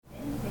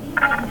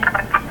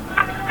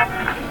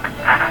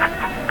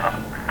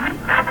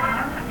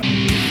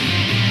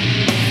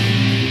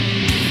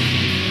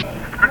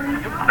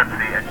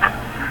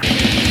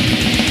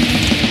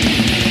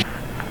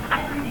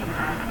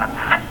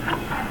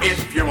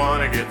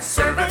want to get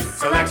service,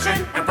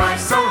 selection, and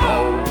price so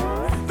low.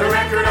 The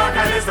Record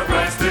Archive is the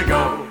place to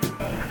go.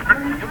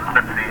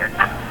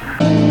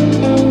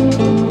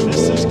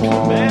 This is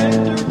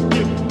Commander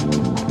Duke.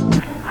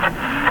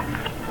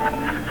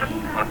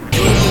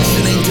 You're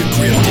listening to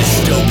Grim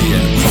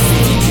Dystopian with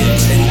Freaky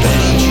Kids and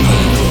Benny G,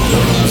 the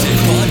music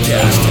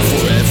podcast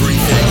for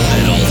everything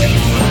metal.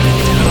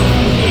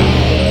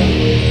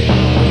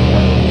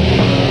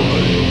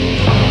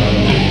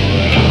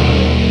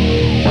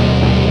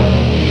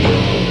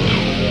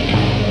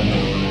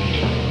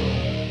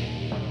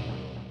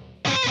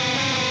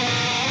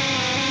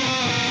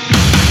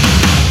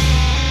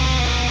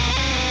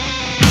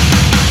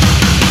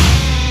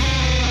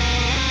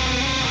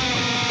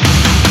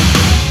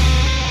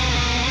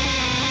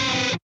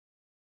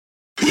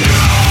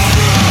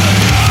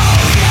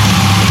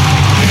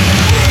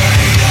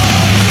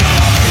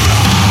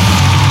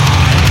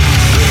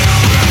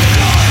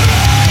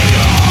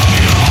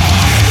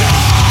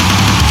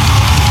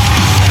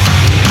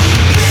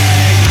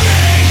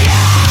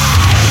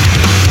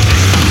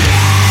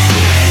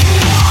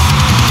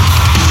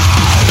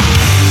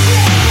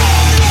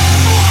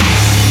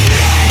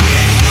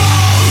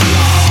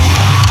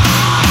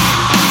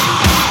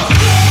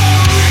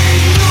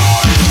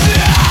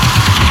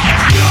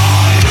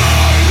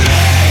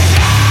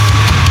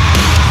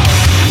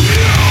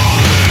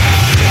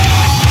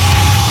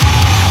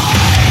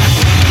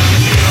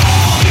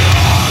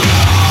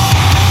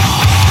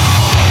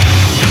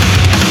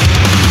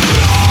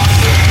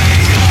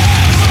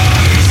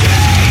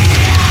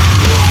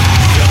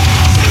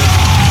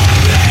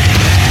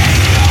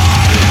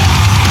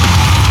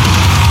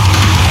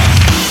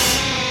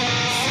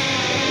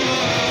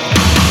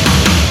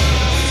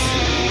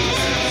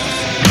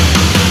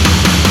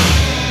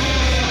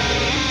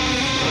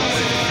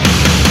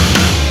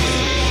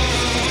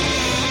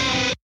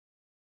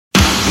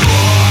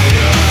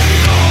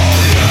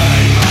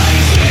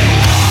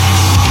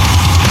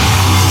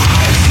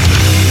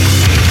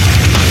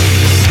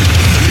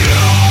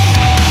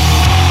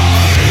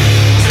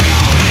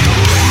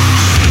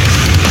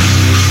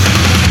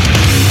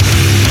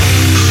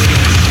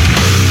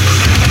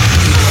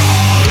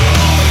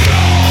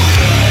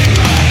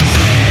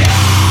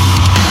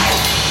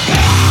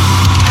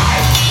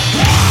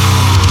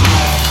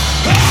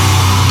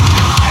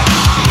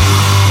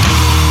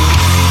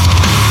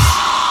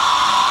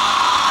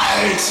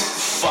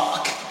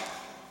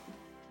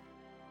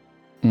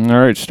 All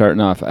right,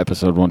 starting off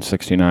episode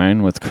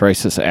 169 with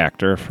Crisis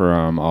Actor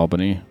from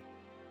Albany.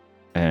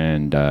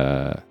 And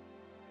that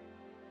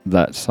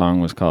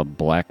song was called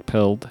Black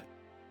Pilled.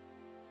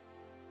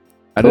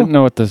 I didn't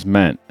know what this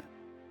meant,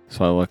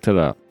 so I looked it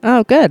up.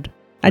 Oh, good.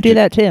 I do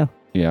that too.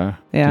 Yeah?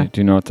 Yeah.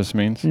 Do you know what this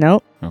means?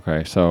 Nope.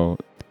 Okay, so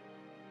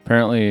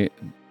apparently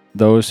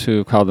those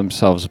who call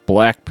themselves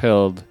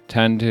black-pilled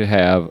tend to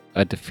have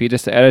a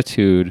defeatist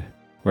attitude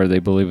where they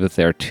believe that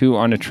they are too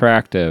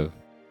unattractive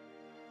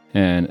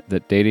and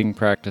that dating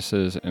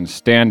practices and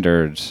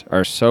standards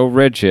are so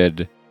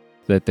rigid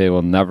that they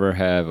will never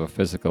have a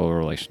physical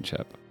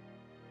relationship.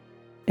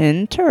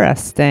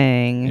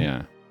 Interesting.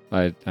 Yeah.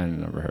 I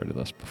never heard of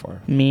this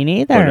before. Me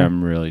neither. But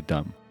I'm really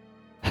dumb.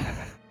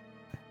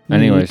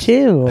 Anyways. Me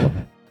too.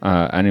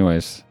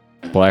 Anyways,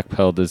 Black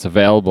Pilled is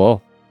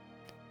available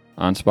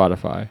on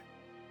Spotify.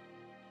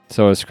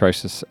 So is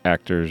Crisis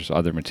Actor's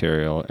other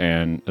material,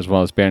 and as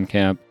well as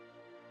Bandcamp.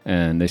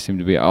 And they seem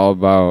to be all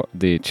about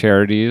the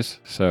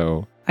charities.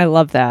 So I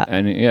love that.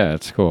 And yeah,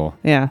 it's cool.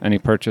 Yeah. Any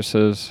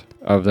purchases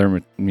of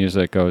their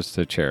music goes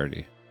to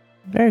charity.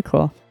 Very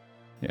cool.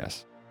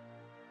 Yes.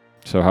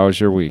 So how was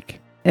your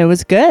week? It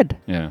was good.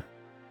 Yeah.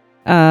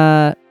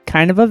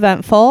 Kind of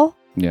eventful.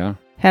 Yeah.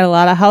 Had a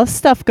lot of house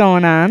stuff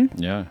going on.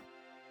 Yeah.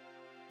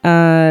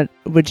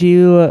 Would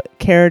you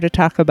care to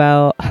talk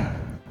about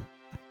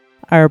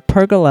our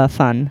pergola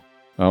fun?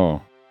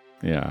 Oh,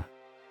 yeah.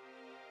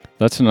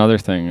 That's another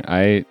thing.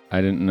 I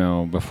didn't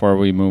know before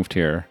we moved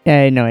here Yeah, I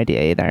had no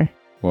idea either.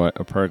 what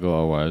a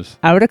pergola was.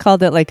 I would have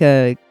called it like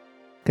a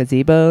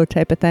gazebo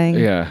type of thing.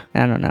 Yeah.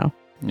 I don't know.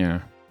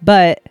 Yeah.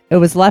 But it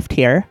was left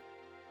here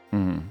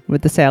Mm-hmm.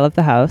 with the sale of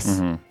the house,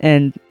 Mm-hmm.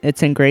 and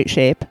it's in great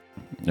shape.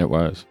 It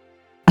was.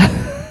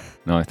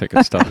 No, I think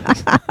it's still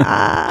is.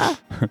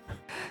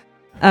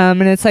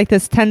 And it's like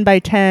this 10 by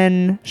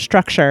 10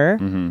 structure,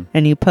 Mm-hmm.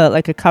 and you put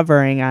like a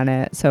covering on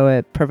it so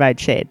it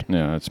provides shade.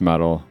 Yeah, it's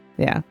metal.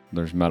 Yeah.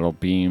 There's metal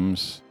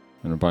beams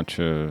and a bunch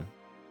of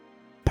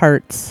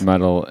Parts.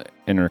 metal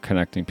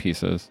interconnecting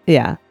pieces.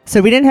 Yeah.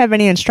 So we didn't have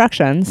any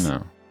instructions.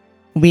 No.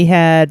 We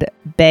had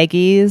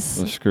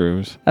baggies The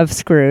screws. of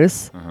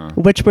screws, Uh-huh.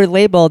 which were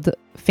labeled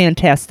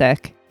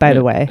fantastic, by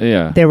the way.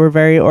 Yeah. They were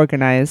very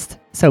organized.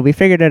 So we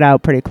figured it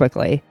out pretty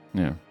quickly.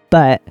 Yeah.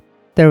 But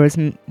there was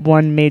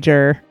one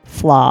major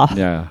flaw.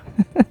 Yeah.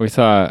 We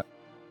thought,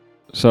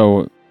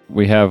 so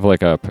we have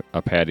like a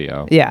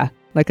patio Yeah.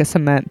 Like a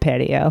cement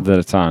patio. that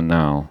it's on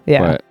now.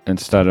 Yeah. But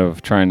instead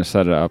of trying to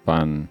set it up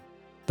on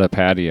the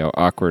patio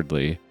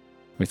awkwardly,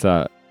 we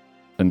thought,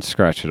 and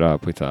scratch it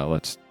up, we thought,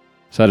 let's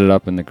set it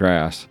up in the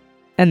grass.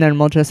 And then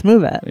we'll just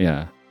move it.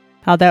 Yeah.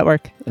 How'd that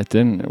work? It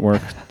didn't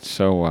work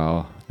so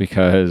well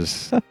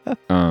because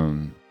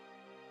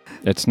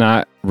it's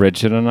not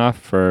rigid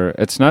enough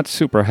it's not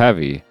super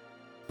heavy,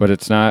 but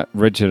it's not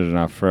rigid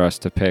enough for us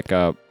to pick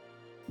up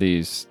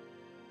the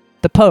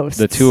posts.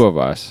 The two of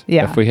us.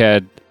 Yeah. If we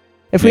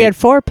had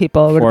 4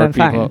 people, it would have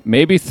been fine.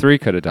 Maybe 3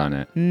 could have done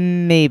it.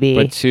 Maybe.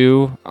 But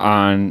 2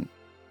 on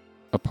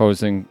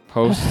opposing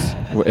posts,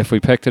 if we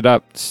picked it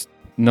up,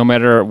 no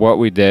matter what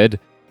we did,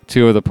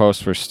 2 of the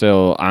posts were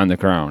still on the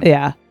ground.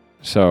 Yeah.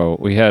 So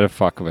we had a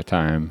fuck of a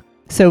time.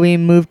 So we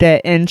moved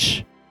it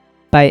inch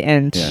by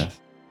inch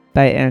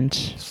by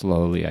inch.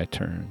 Slowly I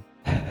turned.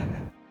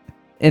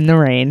 In the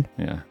rain.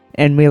 Yeah.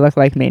 And we look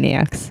like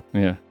maniacs.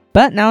 Yeah.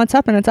 But now it's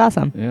up and it's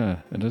awesome. Yeah,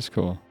 it is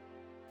cool.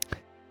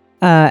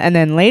 And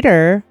then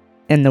later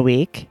in the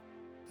week,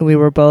 we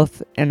were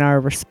both in our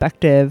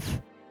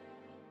respective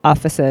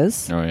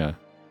offices. Oh,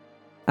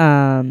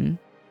 yeah.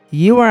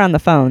 You were on the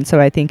phone,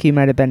 so I think you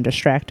might have been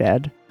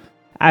distracted.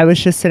 I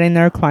was just sitting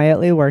there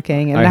quietly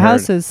working, and the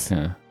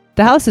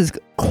house is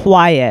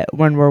quiet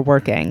when we're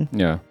working.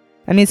 Yeah.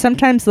 I mean,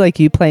 sometimes like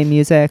you play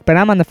music, but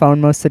I'm on the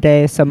phone most of the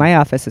day, so my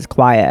office is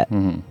quiet.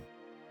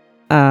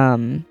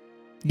 Mm-hmm.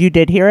 You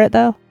did hear it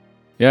though?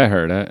 Yeah, I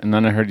heard it, and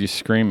then I heard you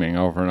screaming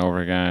over and over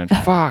again.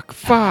 Fuck!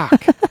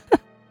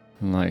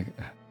 I'm like,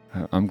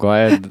 I'm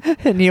glad.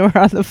 And you were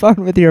on the phone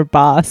with your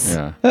boss.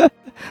 Yeah.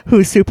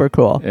 Who's super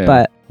cool. Yeah.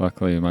 But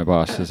luckily, my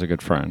boss is a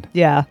good friend.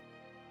 Yeah.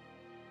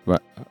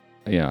 But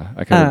yeah,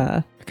 I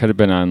could have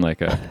been on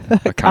like a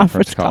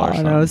conference call or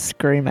something. And I was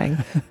screaming.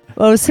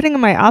 Well, I was sitting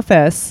in my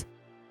office.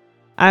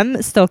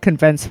 I'm still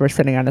convinced we're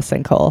sitting on a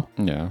sinkhole.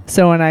 Yeah.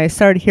 So when I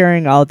started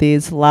hearing all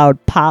these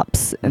loud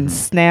pops and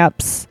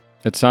snaps,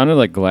 it sounded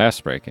like glass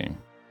breaking,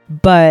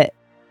 but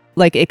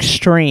like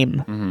extreme.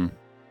 Mm-hmm.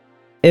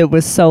 It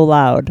was so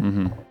loud.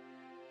 Mm-hmm.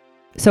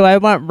 So I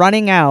went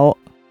running out.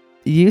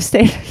 You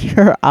stayed in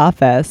your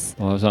office.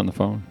 Well, I was on the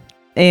phone.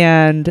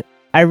 And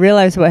I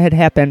realized what had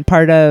happened.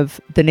 Part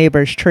of the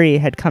neighbor's tree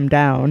had come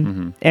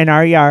down in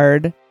our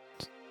yard.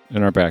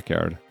 In our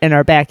backyard.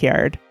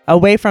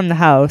 Away from the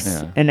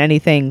house and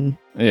anything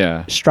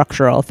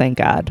structural, thank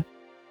God.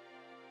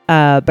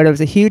 But it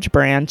was a huge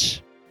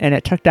branch, and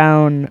it took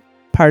down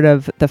part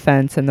of the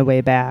fence and the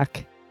way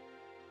back.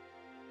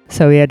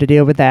 So we had to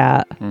deal with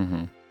that.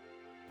 Mm-hmm.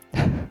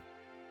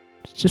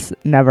 It's just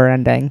never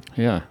ending.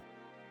 Yeah.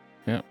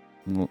 Yeah.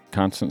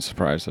 Constant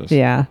surprises.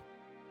 Yeah.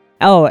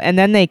 Oh, and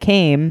then they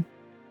came,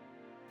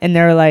 and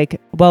they're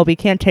like, well, we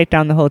can't take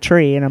down the whole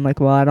tree. And I'm like,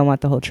 well, I don't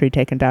want the whole tree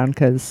taken down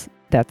because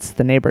that's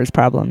the neighbor's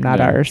problem,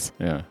 not ours.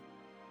 Yeah.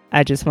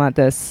 I just want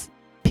this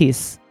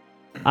piece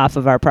off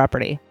of our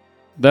property.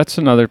 That's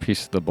another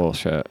piece of the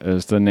bullshit.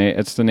 It's the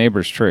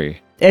neighbor's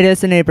tree. It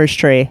is the neighbor's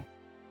tree.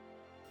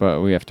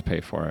 But we have to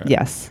pay for it.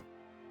 Yes.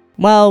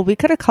 Well, we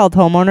could have called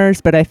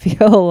homeowners, but I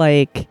feel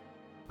like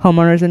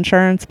homeowners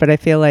insurance, but I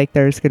feel like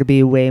there's going to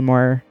be way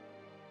more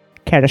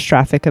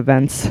catastrophic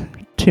events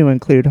to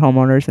include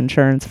homeowners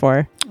insurance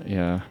for.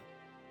 Yeah.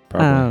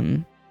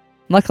 Probably.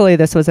 Luckily,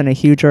 this wasn't a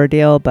huge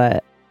ordeal,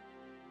 but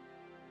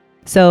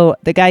so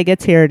the guy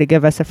gets here to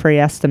give us a free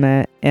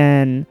estimate,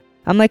 and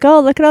I'm like,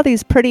 oh, look at all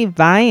these pretty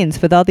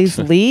vines with all these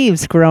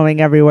leaves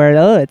growing everywhere.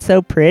 Oh, it's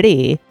so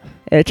pretty.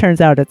 It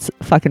turns out it's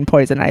fucking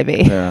poison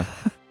ivy. Yeah.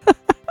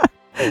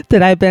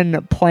 That I've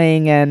been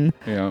playing in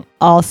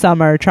all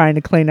summer trying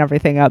to clean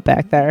everything up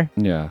back there.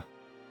 Yeah.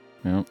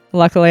 Yeah.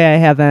 Luckily, it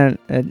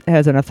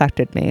hasn't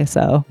affected me,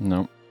 so.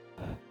 No.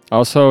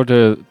 Also,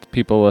 to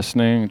people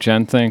listening,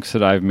 Jen thinks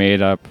that I've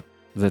made up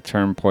the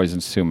term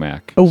poison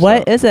sumac.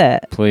 What is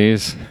it?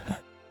 Please.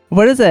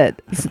 What is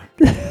it?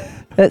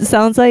 It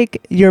sounds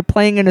like you're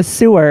playing in a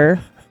sewer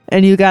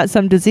and you got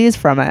some disease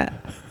from it.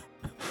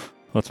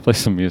 Let's play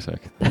some music.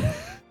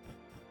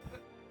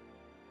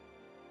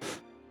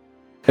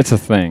 It's a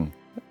thing.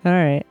 All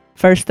right.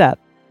 First up,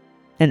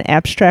 an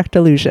abstract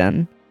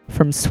illusion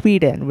from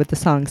Sweden with the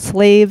song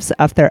Slaves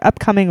off their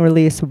upcoming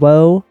release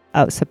Woe,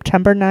 out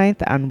September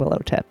 9th on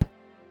Willow Tip.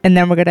 And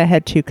then we're going to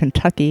head to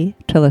Kentucky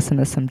to listen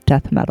to some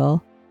death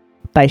metal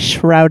by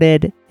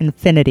Shrouded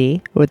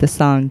Infinity with the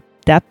song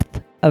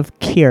Depth of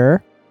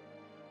Cure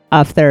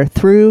off their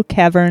Through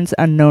Caverns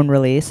Unknown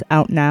release,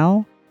 out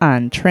now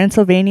on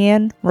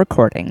Transylvanian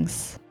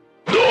Recordings.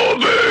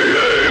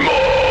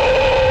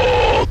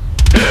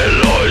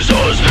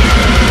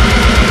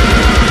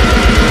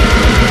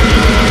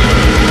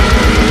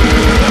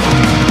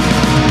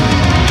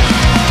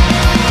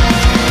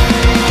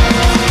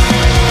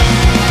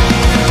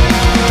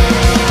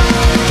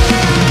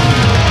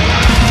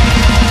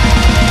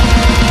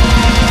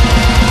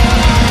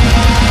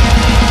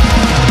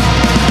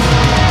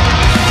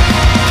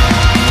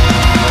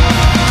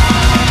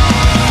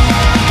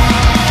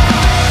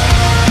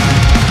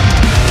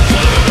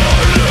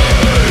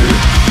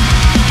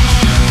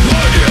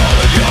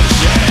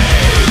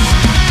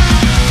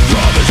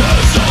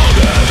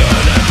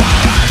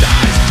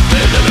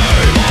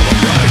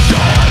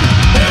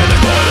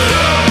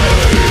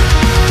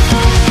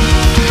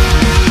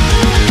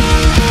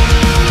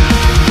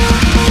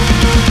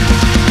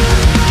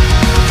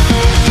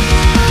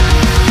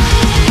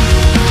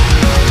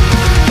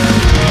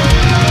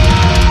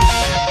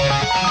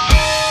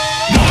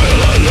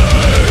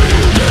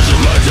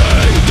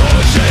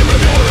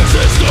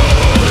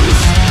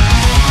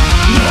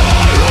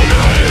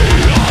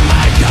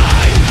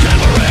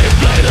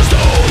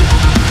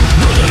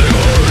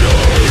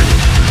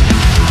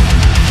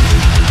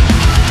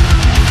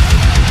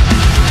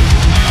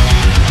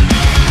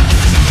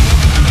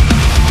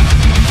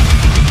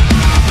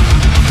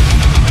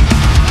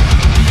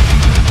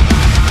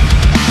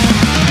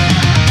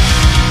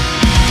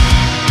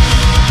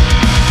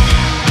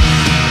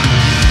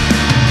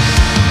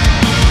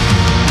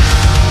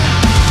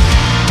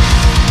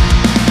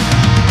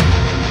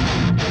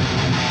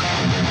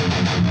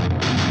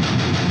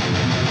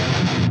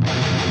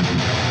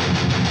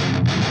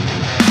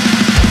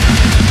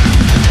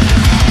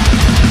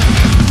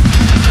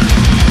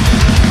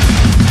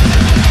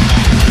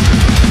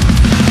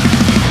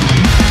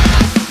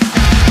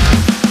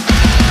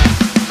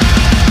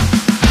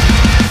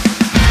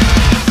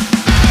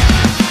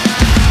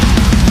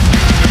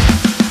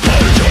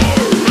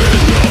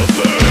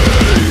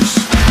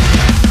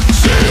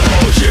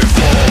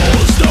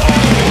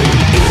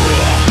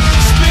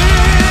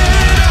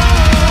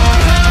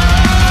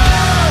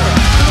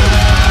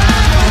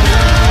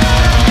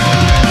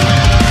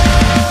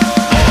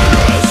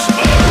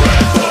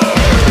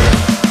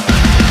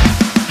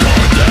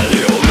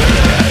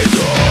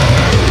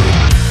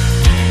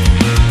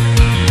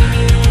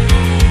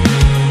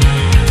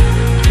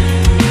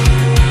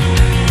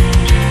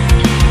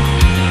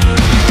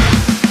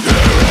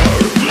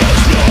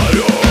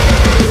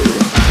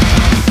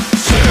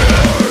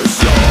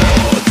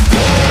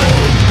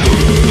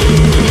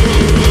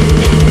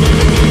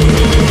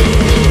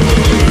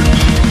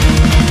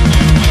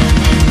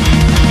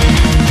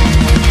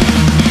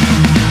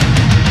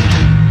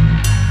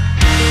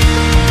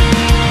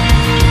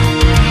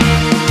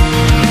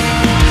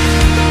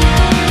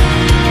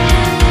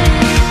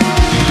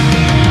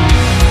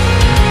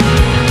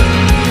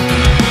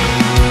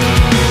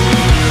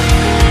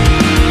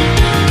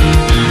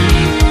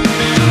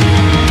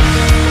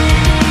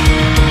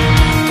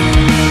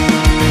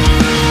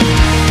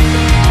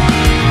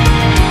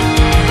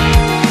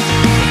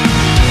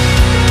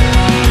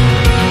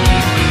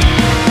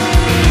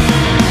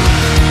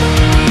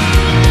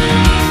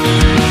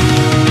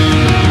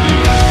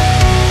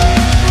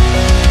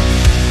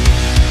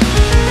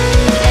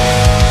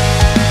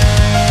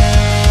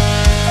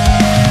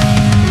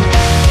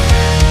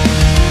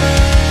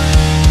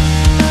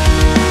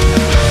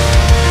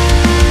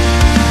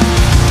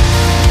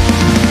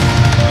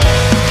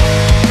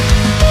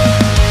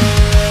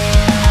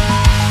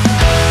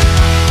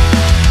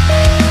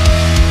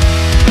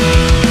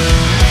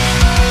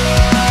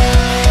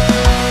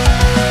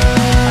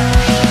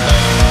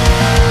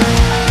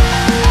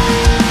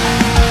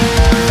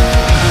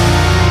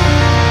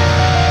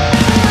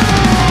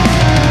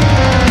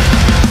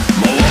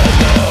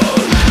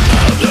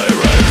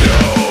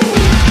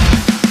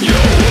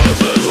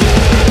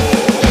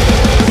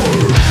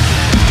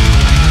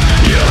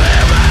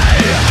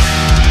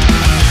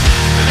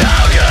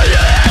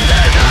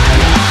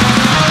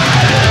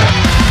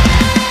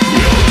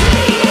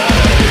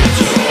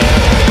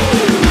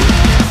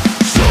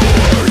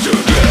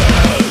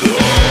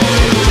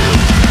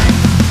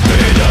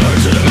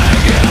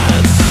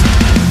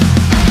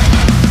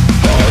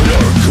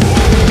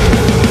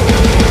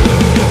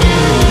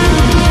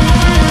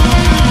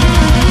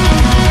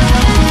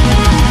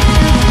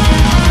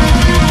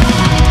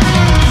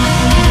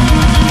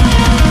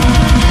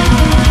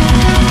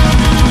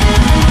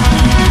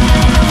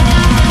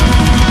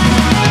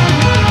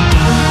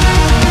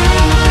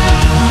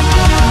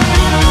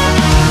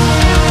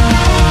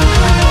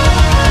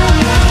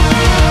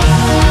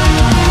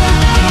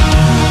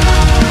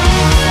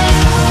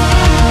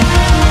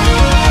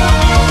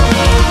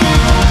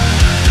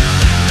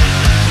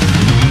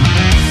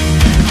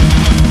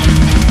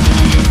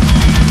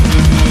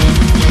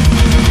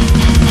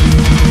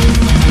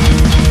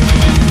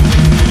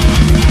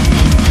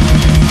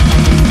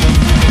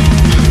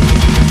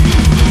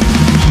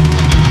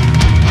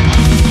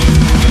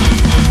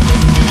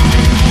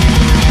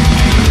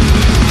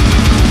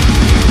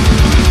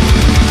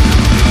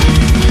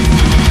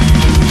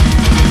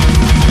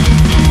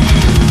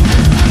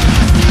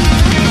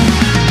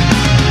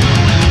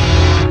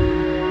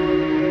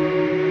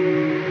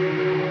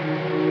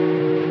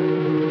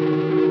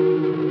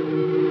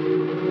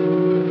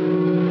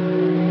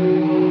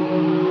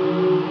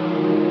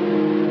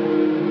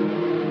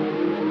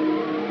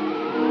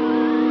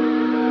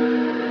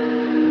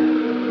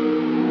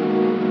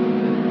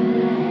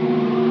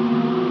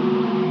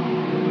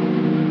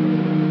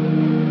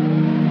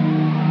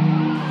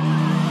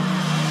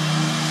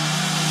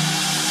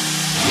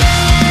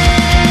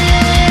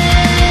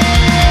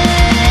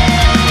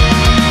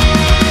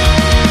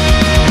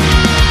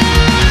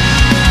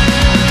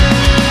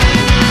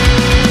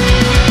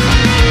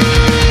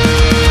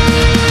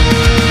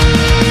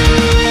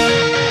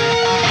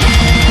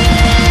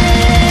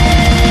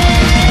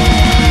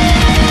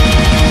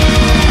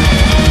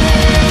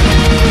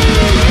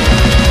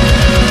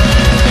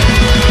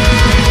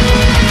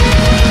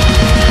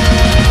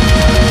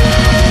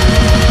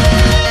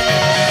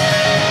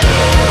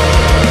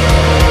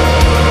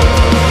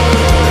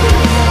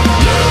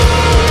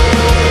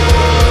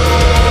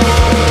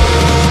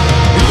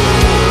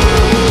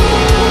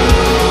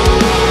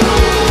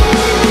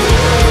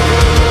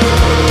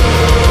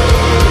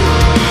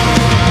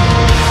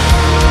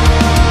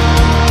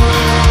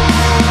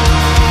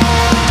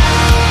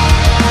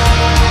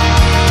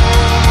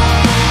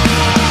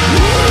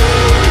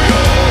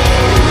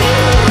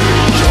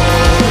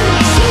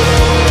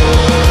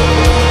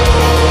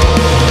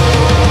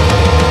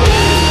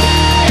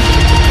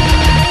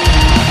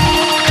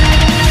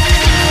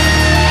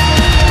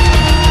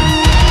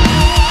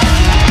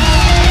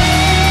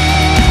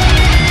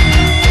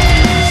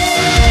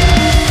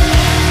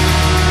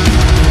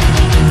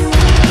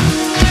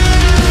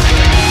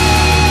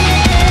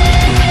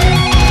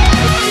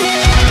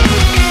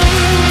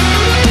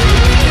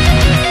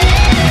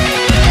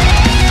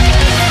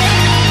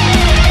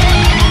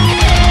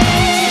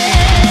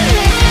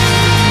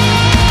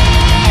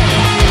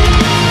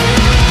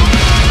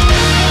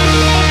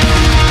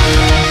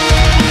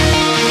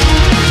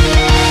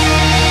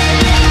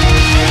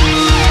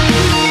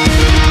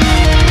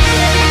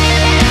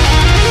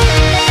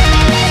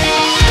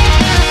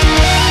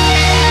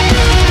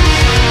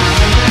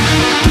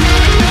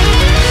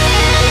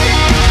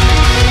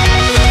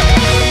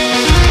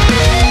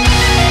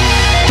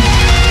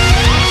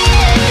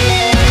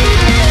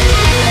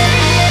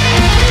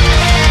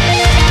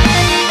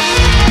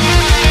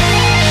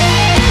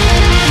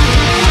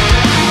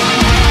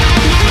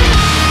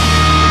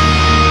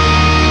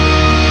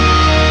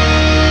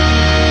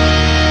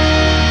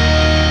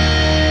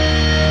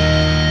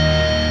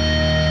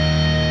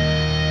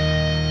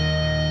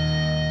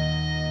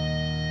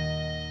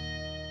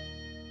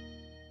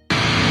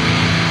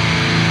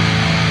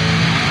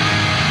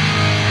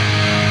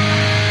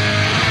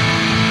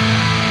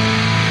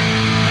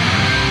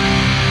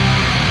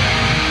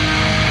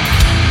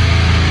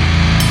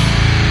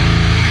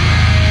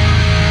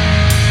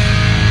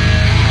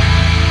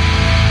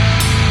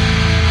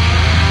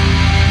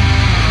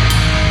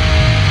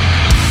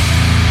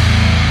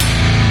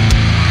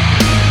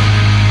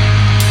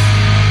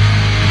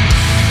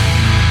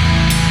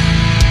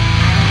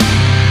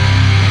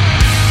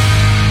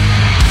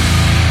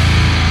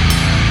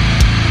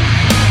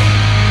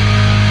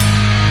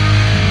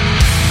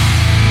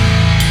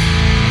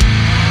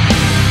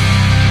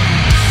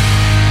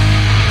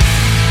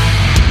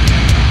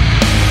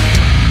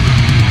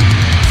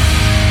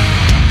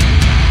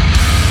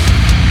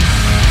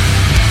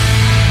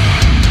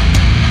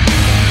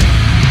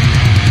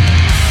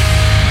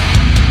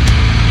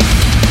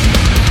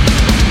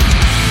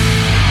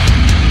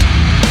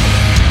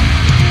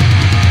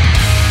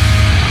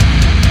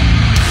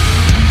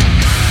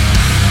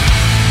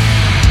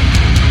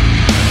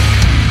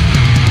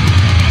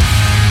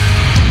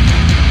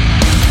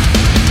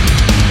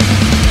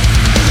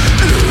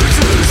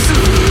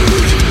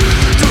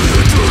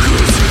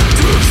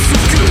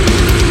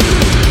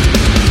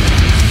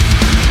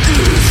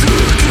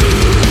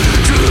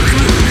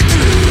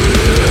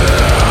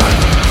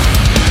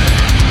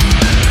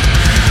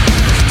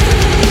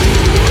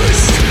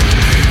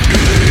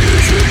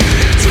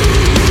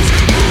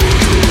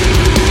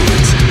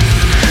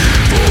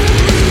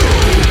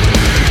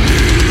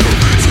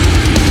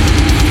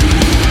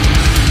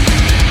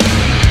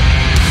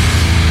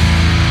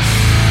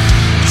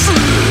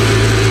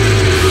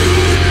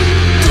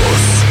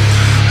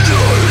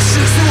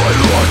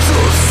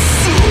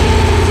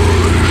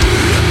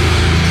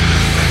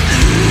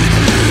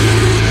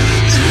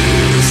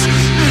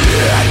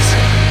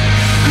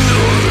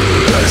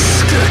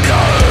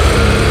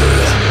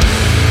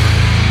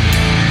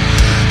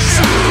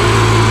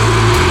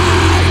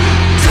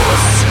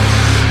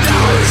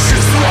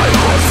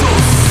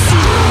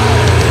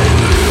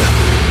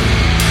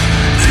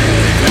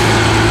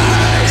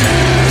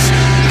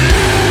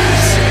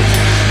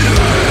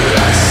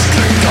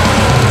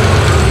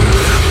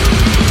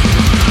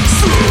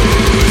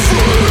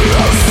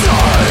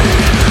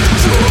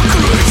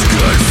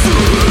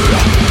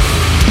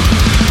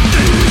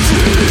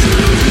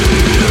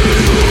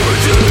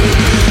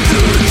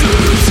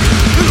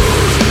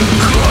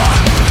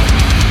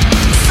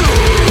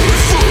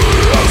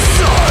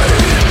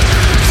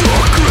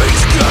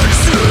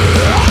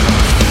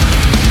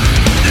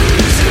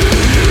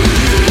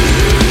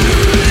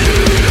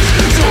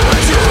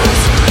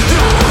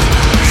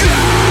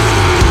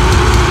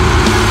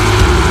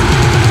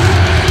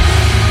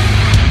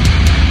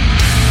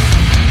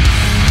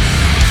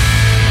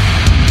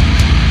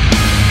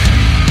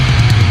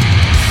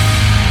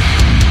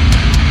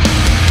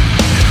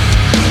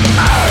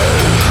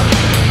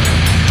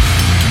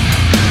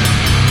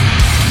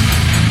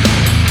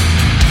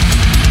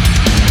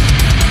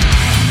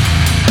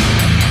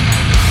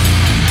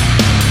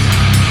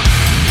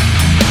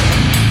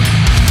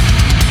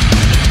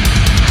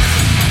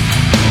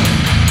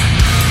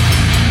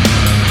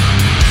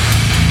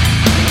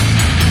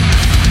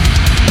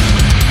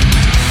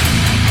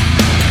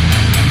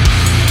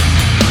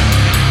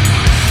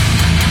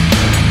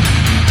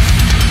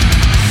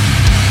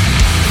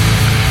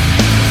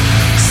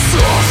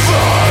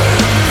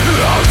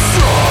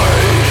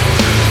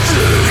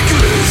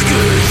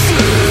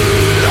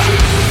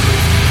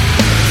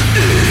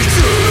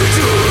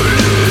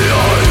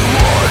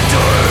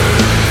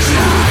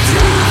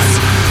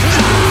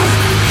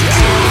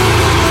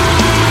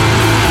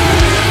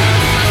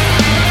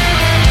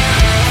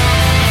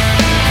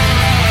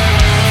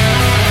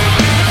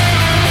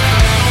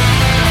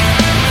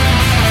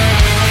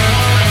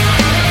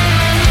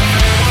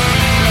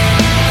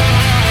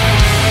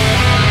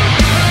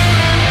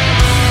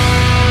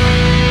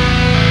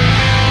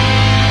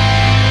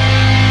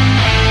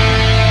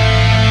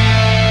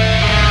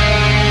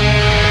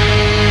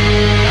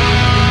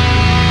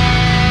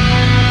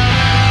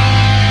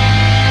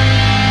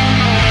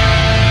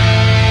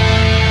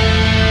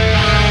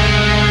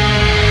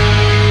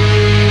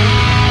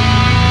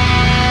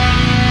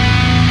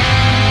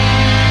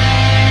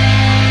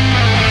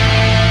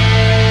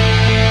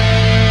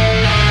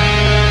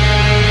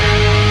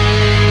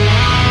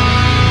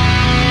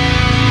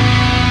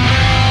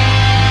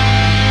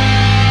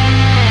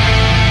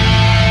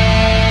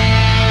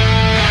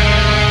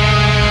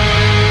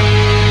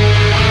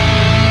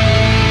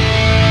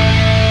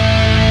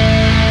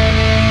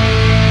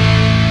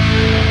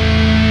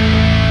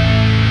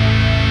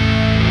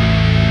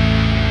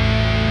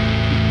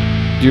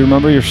 you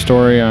remember your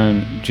story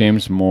on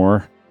James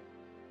Moore?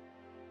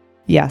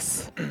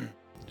 Yes.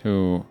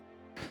 Who?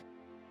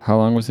 How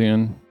long was he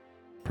in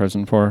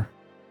prison for?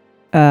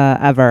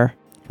 Ever.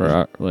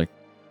 For like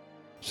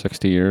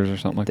 60 years or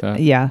something like that?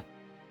 Yeah.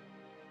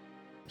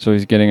 So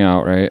he's getting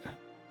out, right?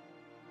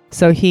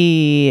 So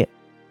he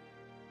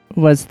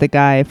was the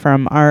guy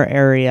from our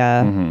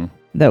area Mm-hmm.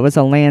 that was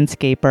a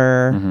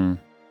landscaper Mm-hmm.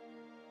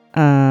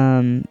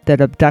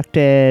 That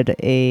abducted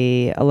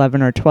a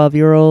 11 or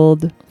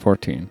 12-year-old.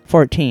 14.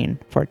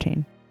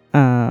 14.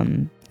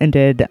 And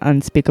did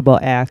unspeakable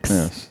acts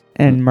Yes.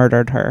 and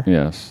murdered her.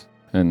 Yes.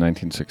 In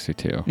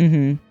 1962.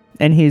 Mm-hmm.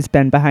 And he's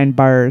been behind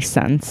bars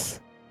since.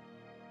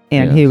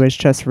 And he Yes. was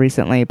just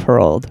recently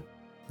paroled.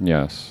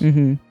 Yes.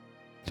 Mm-hmm.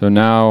 So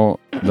now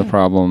the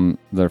problem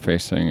they're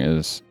facing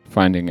is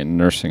finding a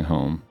nursing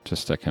home to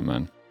stick him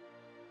in.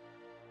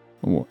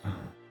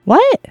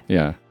 What?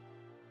 Yeah.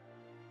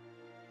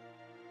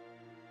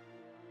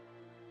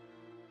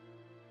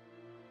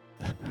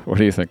 What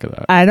do you think of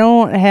that? I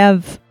don't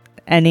have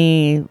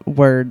any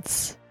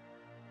words.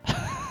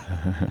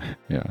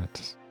 Yeah.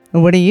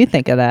 What do you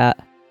think of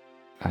that?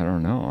 I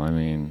don't know. I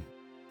mean,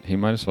 he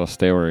might as well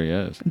stay where he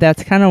is.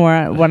 That's kind of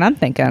what I'm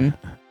thinking.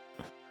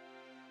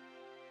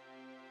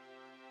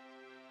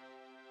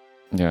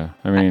 Yeah.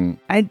 I mean,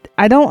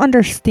 I don't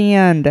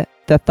understand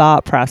the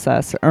thought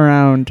process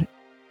around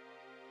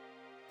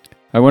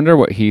I wonder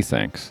what he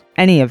thinks.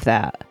 any of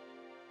that.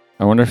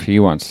 I wonder if he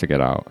wants to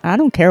get out. I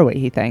don't care what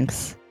he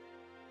thinks.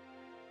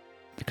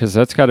 Because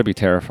that's got to be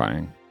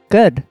terrifying.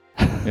 Good.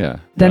 Yeah.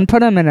 Then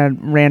put him in a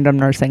random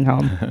nursing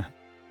home.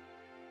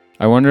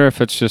 I wonder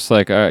if it's just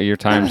like, your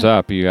time's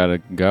up, you got to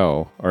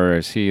go. Or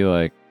is he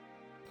like,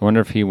 I wonder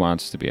if he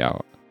wants to be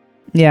out.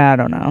 Yeah, I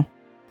don't know.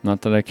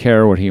 Not that I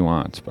care what he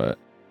wants, but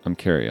I'm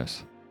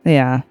curious.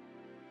 Yeah.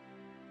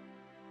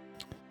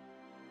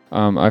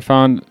 I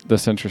found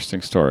this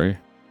interesting story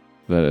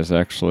that is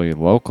actually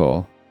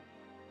local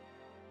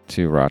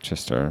to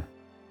Rochester.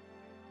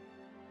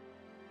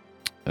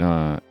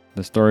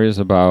 The story is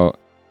about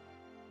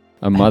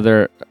a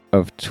mother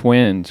of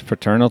twins,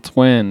 fraternal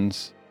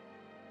twins,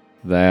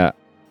 that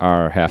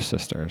are half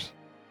sisters.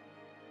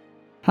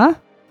 Huh?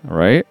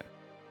 Right?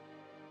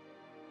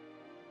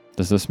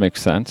 Does this make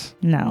sense?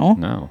 No.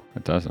 No,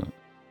 it doesn't.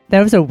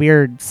 That was a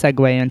weird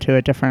segue into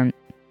a different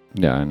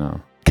Yeah, I know.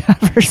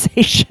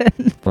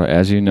 conversation. But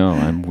as you know,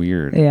 I'm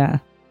weird. Yeah.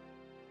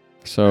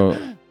 So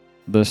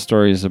this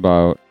story is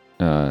about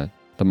the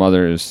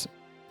mother is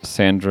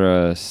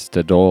Sandra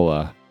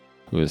Stadola,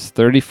 who is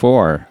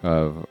 34,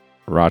 of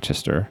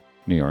Rochester,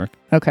 New York.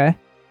 Okay.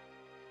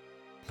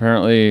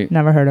 Apparently,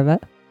 Never heard of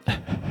it.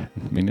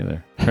 me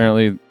neither.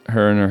 Apparently,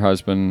 her and her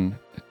husband,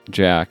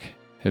 Jack,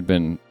 had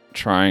been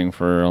trying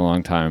for a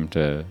long time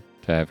to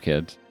have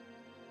kids.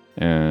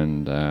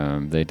 And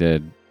they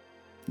did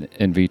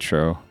in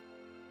vitro,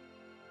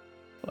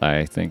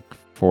 I think,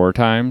 4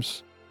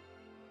 times.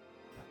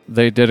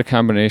 They did a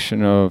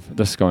combination of,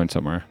 this is going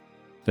somewhere.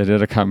 They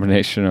did a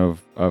combination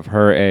of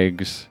her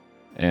eggs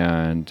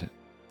and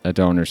a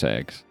donor's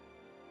eggs.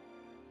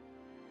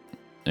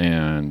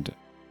 And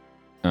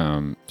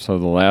so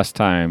the last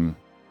time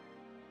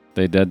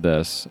they did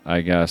this,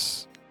 I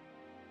guess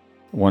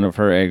one of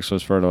her eggs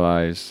was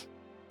fertilized.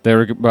 They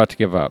were about to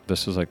give up.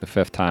 This was like the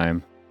 5th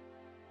time.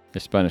 They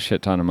spent a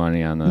shit ton of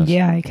money on this.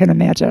 Yeah, I can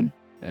imagine.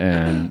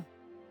 And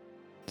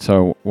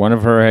so one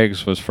of her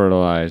eggs was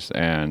fertilized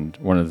and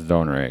one of the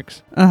donor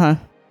eggs. Uh-huh.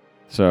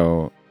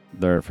 So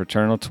they're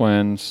fraternal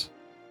twins.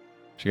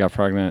 She got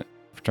pregnant,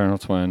 fraternal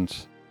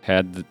twins,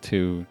 had the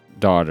 2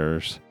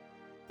 daughters,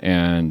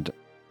 and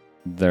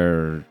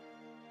they're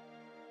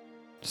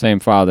same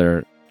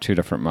father, 2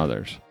 different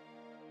mothers.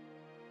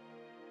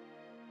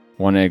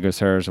 One egg is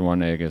hers and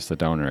one egg is the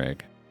donor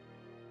egg.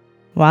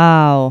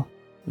 Wow.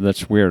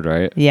 That's weird,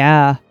 right?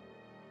 Yeah.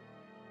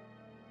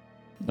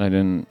 I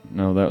didn't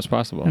know that was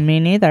possible. Me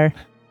neither.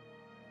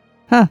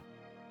 Huh.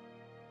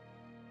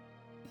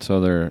 So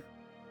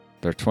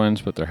they're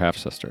twins, but they're half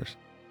sisters.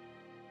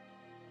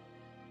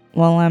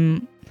 Well,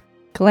 I'm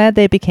glad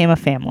they became a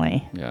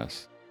family.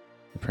 Yes.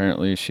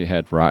 Apparently she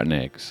had rotten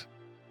eggs.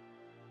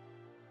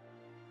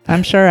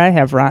 I'm sure I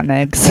have rotten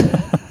eggs.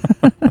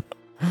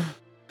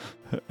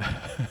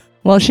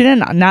 Well, she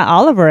didn't. Not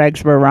all of her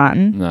eggs were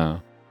rotten.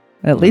 No.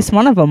 At least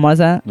one of them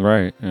wasn't.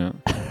 Right, yeah.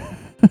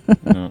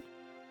 No.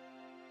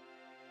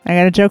 I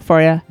got a joke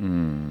for you.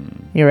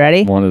 You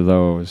ready? One of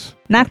those.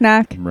 Knock,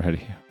 knock. I'm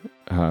ready.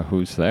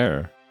 Who's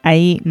there? I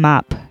eat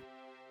mop.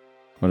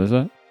 What is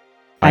it?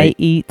 I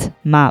eat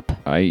mop.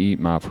 I eat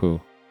mop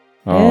who?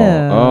 Ew.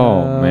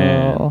 Oh,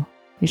 man.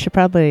 You should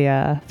probably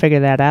figure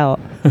that out.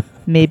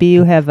 Maybe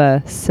you have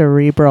a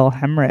cerebral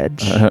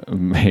hemorrhage.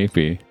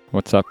 Maybe.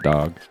 What's up,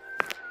 dog?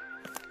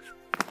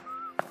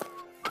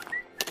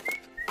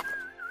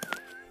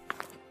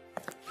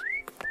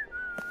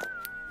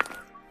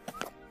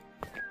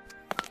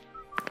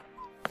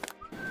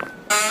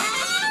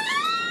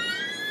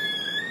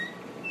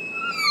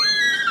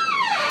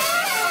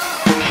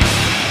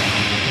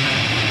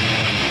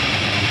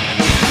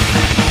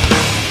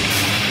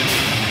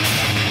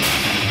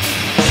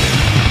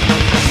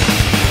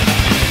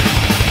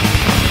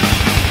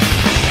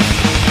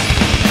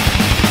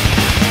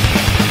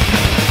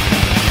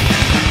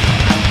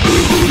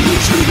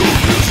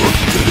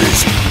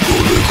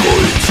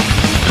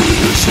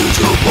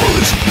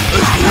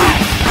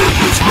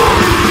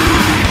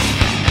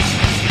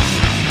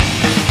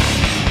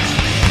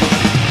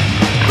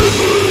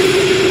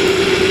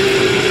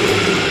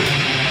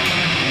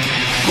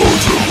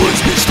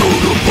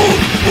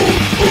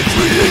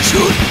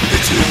 nation.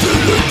 It's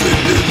intellected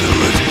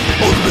ignorance,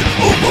 ultimate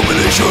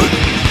abomination.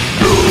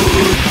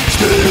 Blood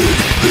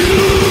stains the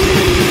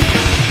earth.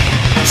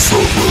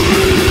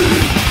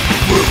 Suffering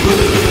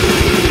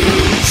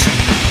revenge.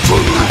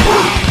 Tribal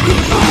void,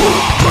 living on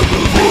void.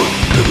 Tribal void,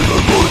 living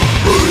on void.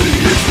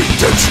 Burning its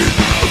redemption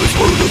of its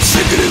world of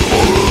sickening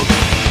horror.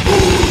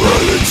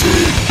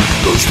 Morality,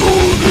 no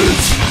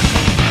storage.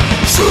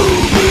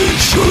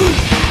 Salvation,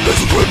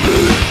 that's a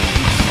weapon.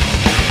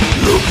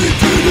 Looking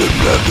through the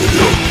black of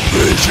your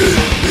vision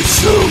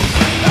itself.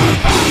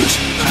 Purpose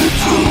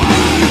slips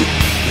away.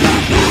 The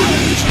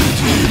knowledge is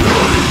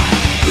denied.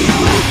 The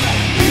work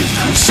is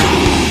the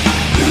soul.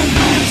 It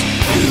is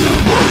in the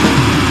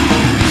body.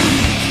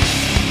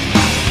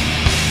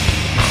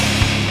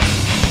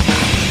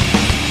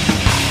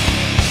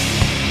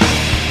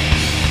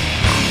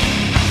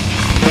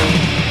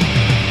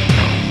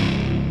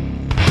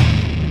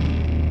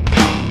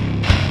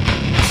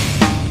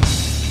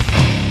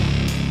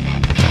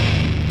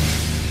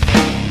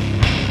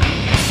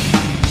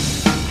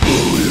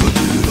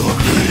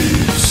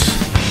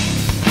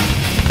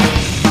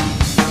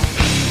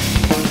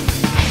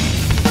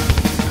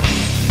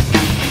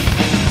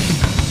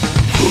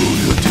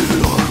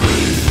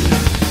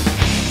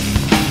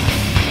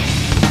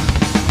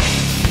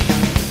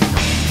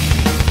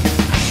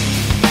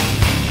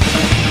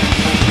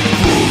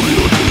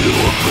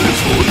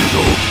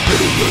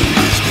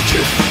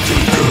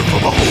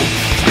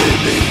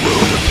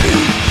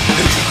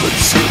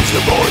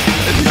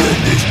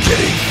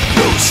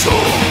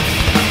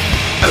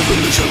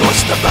 Evolution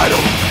lost the battle,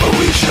 but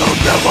we shall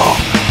never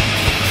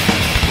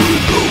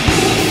win the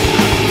war.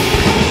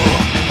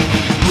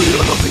 We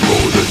are nothing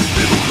more than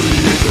evil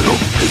created of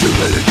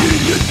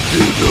eradicated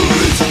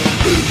ignorance.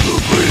 In the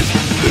grace,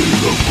 in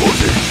the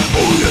forces,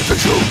 all we have to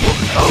show for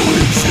our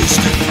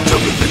existence.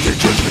 Self-inflicted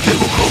judgment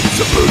table comes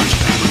to purge.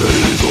 That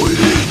is all we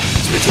need.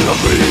 Speaks in our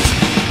grace,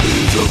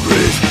 is of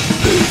grace,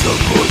 is of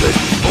causes.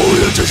 All we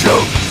have to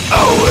show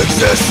our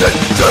existence.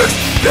 Just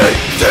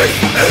dating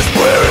is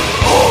where it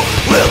all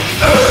will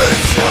end.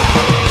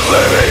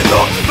 Clearing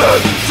the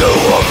path to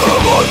walk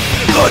among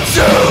the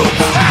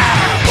tombs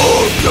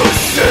of the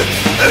sin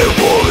and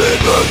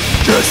warring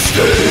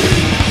majesty.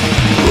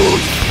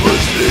 Roots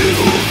was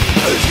evil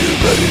as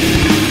humanity.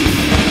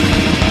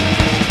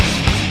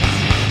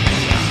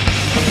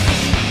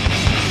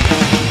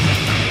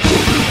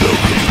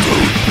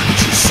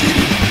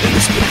 Seated in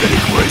this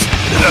pathetic race,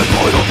 and that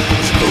vital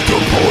is built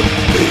upon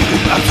pain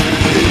and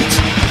absolute hate.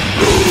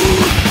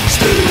 Blood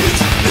stains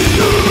the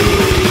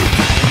earth,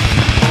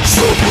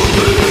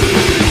 suffering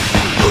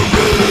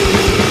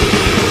revenge.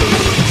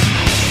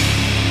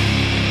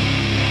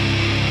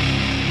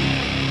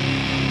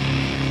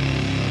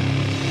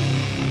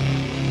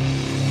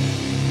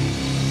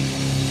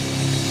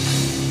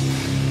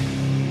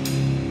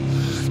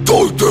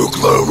 Don't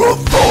declare a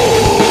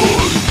fight.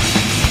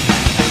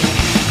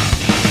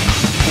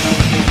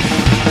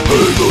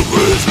 May the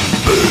grace,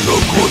 may the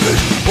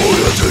goodness, all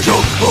your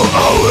attention for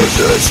our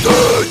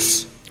existence.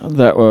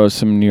 That was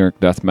some New York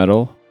death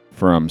metal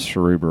from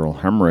Cerebral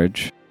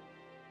Hemorrhage,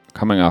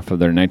 coming off of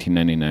their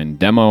 1999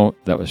 demo.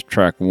 That was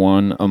track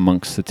 1,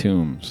 Amongst the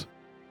Tombs.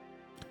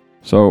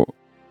 So,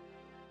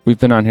 we've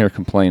been on here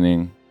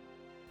complaining,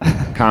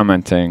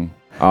 commenting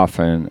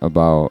often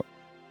about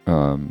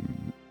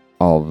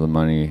all of the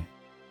money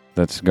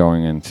that's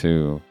going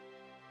into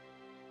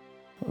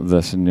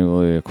this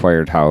newly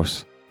acquired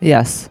house.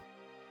 Yes.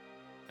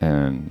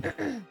 And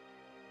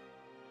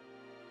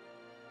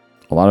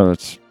a lot of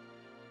it's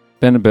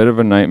been a bit of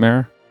a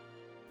nightmare,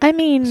 I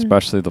mean,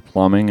 especially the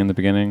plumbing in the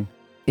beginning.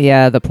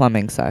 yeah, the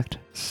plumbing sucked.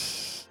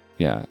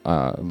 Yeah,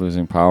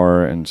 losing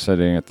power and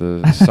sitting at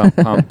the sump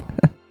pump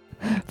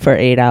For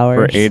 8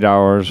 hours. for 8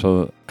 hours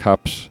with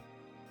cups,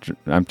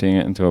 emptying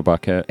it into a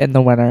bucket In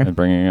the winter. and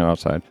bringing it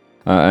outside.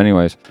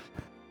 Anyways,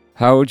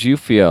 how would you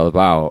feel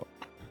about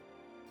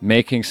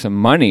making some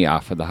money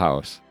off of the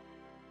house?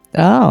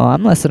 Oh,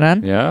 I'm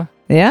listening. Yeah?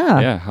 Yeah.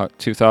 Yeah,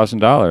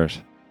 $2,000.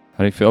 How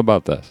do you feel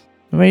about this?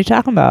 What are you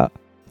talking about?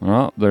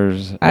 Well,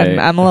 there's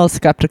I'm a little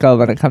skeptical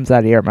when it comes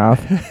out of your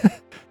mouth.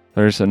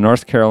 there's a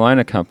North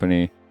Carolina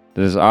company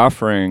that is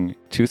offering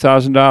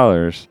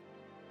 $2,000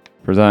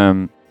 for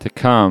them to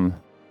come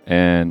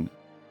and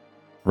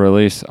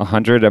release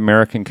 100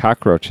 American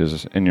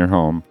cockroaches in your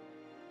home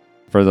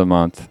for the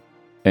month.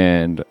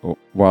 And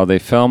while they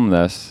film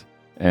this,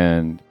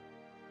 and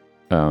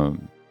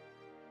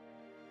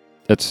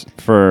it's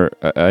for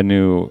a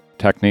new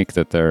technique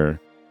that they're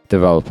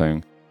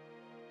developing.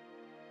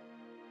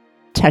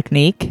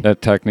 Technique? A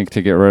technique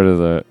to get rid of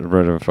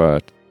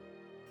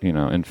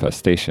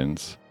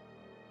infestations.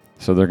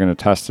 So they're going to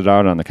test it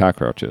out on the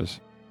cockroaches.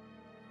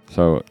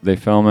 So they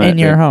film it In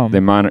your home? They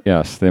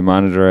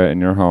monitor it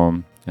in your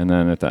home, and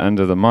then at the end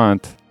of the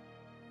month,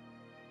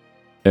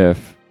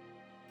 if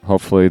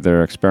hopefully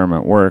their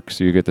experiment works,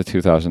 you get the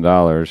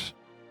 $2,000.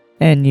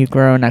 And you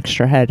grow an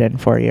extra head in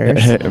 4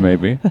 years.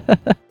 Maybe.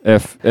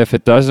 If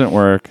it doesn't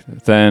work,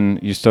 then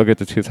you still get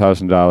the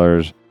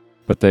 $2,000,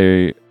 but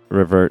they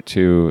revert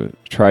to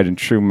tried and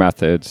true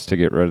methods to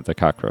get rid of the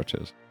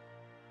cockroaches.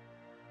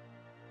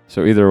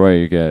 So either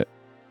way,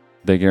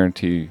 they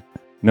guarantee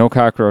no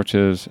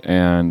cockroaches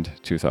and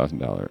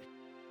 $2,000.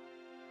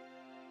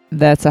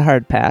 That's a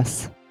hard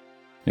pass.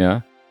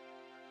 Yeah?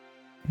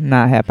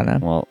 Not happening.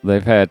 Well,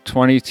 they've had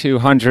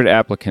 2,200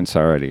 applicants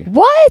already.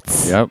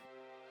 What? Yep.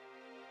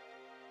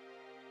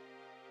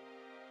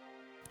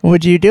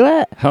 Would you do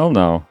it? Hell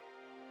no.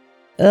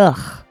 Ugh.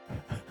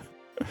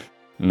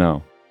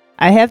 No.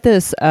 I have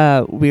this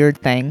weird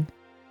thing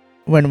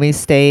when we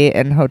stay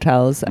in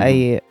hotels.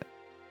 I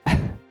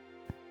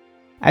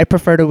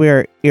prefer to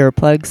wear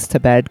earplugs to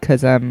bed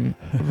because I'm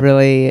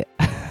really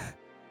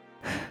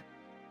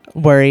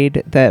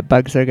worried that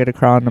bugs are going to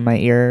crawl into my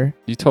ear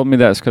You told me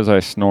that's because I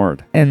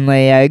snored. and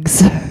lay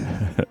eggs.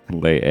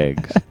 Lay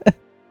eggs.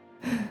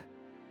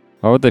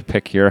 Why would they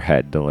pick your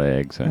head to lay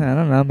eggs I in?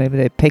 don't know. Maybe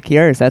they pick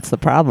yours. That's the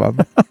problem.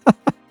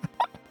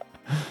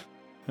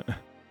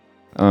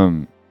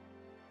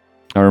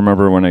 I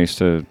remember when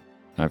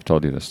I've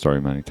told you this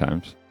story many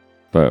times,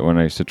 but when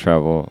I used to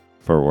travel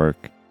for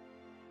work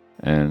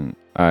and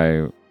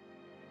I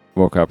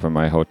woke up in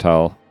my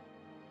hotel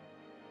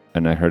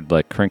and I heard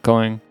like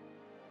crinkling.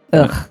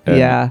 Ugh. And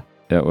Yeah.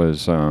 It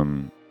was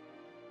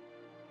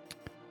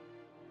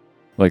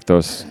like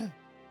those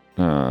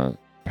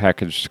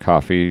packaged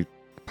coffee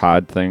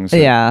pod things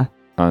Yeah.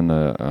 on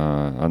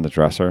the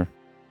dresser.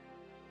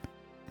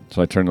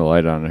 So I turned the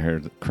light on and I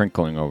heard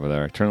crinkling over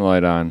there. I turned the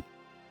light on,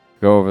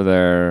 go over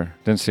there,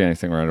 didn't see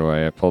anything right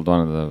away. I pulled one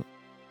of the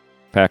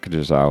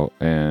packages out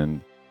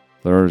and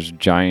there was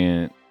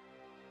giant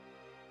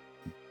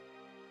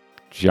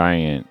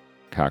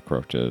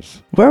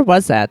cockroaches. Where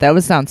was that? That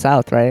was down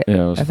south, right?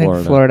 Yeah, it was I Florida.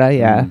 think Florida,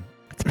 yeah. Mhm.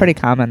 It's pretty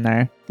common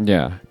there.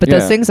 Yeah. But yeah.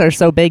 those things are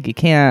so big you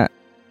can't.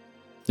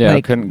 Yeah, like,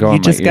 it couldn't go you in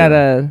my just ear.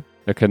 gotta.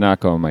 It could not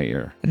go in my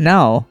ear.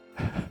 No.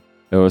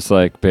 It was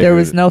like bigger, There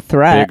was no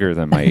threat. bigger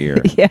than my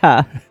ear.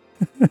 Yeah.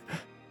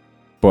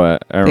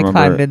 But I They climbed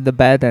remember. in the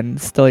bed and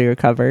stole your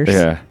covers.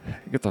 Yeah,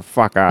 get the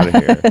fuck out of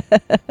here.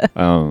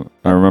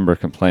 I remember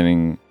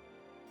complaining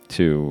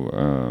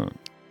to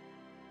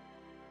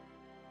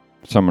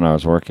someone I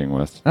was working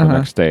with the Uh-huh.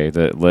 next day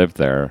that lived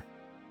there,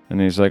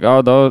 and he's like,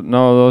 "Oh,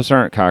 those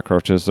aren't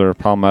cockroaches. They're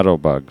palmetto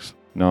bugs.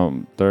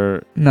 No,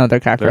 they're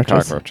cockroaches.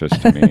 cockroaches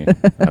to me.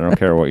 I don't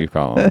care what you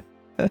call them,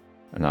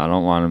 and I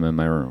don't want them in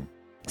my room."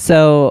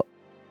 So,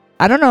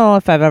 I don't know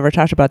if I've ever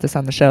talked about this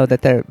on the show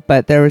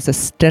but there was a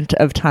stint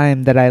of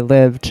time that I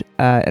lived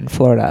in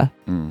Florida,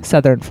 Mm.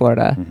 southern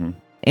Florida, Mm-hmm.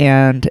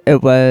 and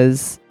it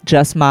was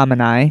just Mom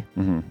and I,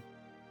 Mm-hmm.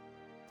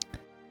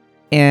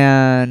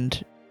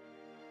 and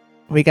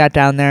we got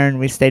down there and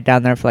we stayed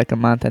down there for like a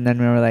month, and then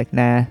we were like,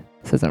 nah,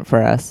 this isn't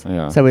for us.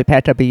 Yeah. So we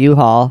packed up a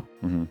U-Haul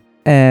Mm-hmm.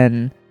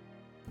 and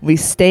we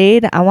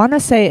stayed. I want to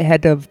say it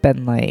had to have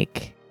been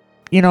like,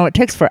 it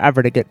takes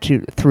forever to get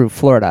through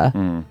Florida,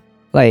 Mm.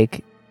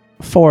 like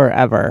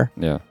forever.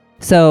 Yeah.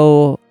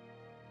 So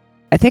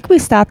I think we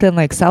stopped in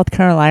like South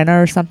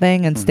Carolina or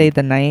something and Mhm. stayed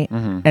the night,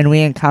 Mm-hmm. and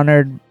we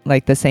encountered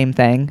like the same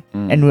thing.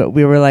 Mm. And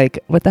we were like,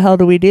 what the hell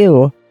do we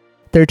do?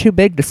 They're too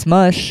big to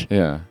smush.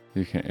 Yeah.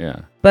 You can't. Yeah.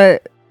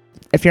 But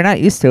if you're not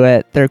used to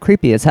it, they're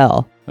creepy as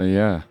hell.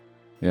 Yeah.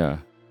 Yeah.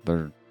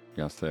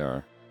 Yes, they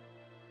are.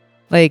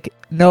 Like,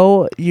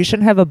 no, you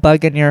shouldn't have a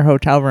bug in your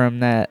hotel room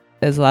that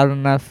is loud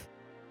enough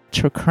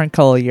to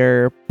crinkle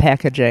your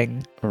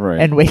packaging Right.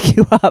 and wake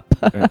you up.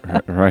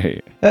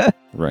 Right.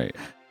 Right.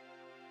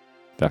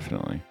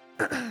 Definitely.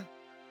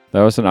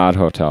 That was an odd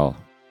hotel.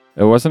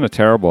 It wasn't a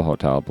terrible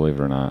hotel, believe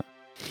it or not.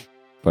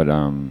 But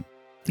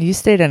You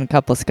stayed in a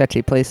couple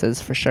sketchy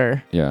places for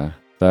sure. yeah,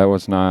 that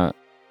was not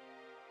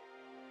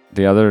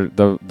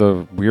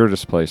the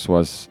weirdest place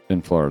was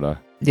in Florida.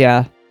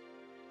 Yeah.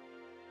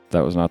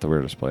 That was not the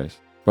weirdest place.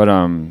 But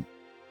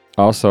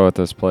also at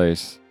this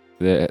place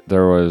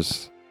there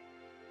was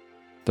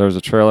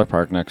a trailer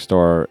park next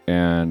door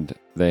and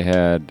they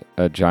had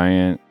a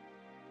giant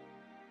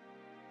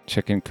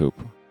chicken coop.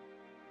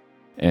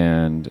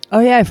 And Oh,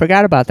 yeah, I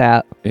forgot about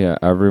that. yeah,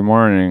 every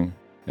morning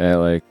at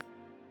like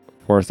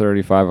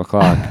 4:30, 5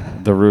 o'clock,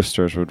 the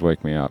roosters would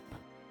wake me up.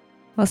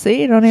 Well,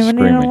 see, you don't even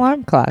need an Screaming.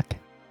 alarm clock.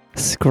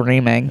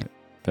 Screaming.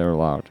 They were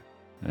loud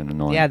and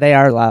annoying. Yeah, they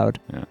are loud.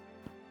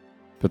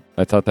 But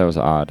I thought that was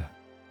odd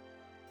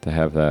to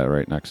have that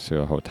right next to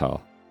a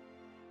hotel.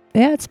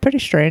 Yeah, it's pretty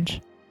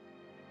strange.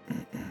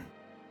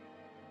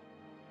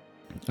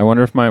 I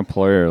wonder if my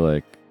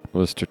employer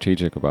was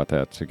strategic about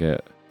that to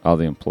get all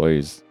the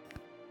employees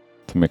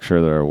to make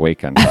sure they're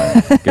awake on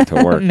time, get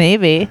to work.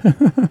 Maybe.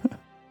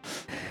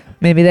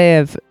 Maybe they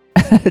have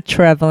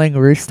traveling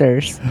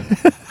roosters.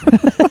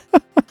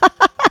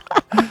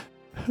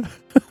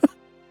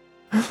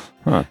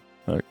 Huh.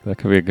 That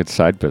could be a good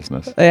side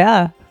business.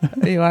 Yeah.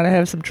 You want to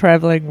have some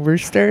traveling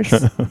roosters?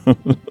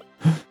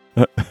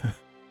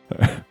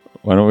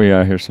 Why don't we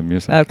hear some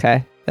music?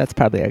 Okay. That's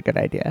probably a good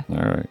idea. All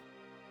right.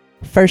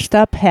 First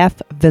up,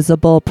 Half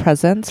Visible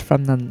Presence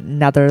from the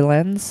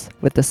Netherlands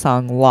with the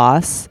song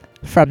Loss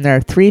from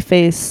their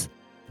Three-Face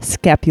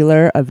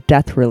Scapular of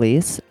Death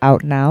release,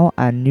 out now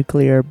on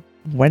Nuclear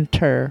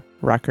Winter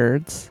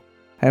Records.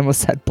 I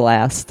almost said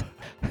Blast.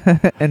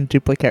 And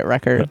Duplicate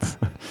Records.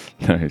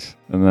 Nice.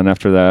 And then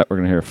after that, we're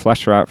going to hear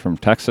Flesh Rot from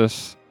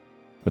Texas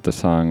with the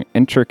song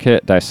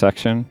Intricate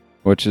Dissection,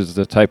 which is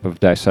the type of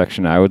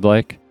dissection I would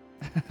like.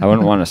 I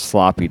wouldn't want a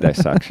sloppy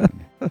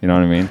dissection. You know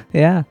what I mean?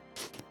 Yeah.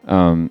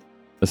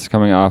 This is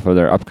coming off of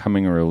their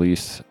upcoming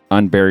release,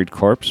 Unburied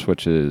Corpse,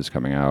 which is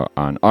coming out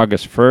on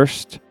August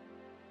 1st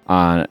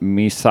on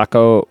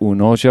Misako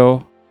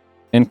Unojo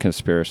in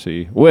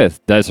Conspiracy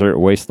with Desert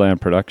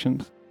Wasteland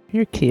Productions.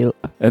 You're cute.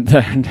 And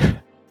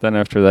then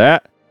after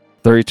that,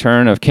 the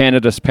return of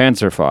Canada's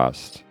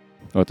Panzerfaust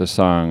with the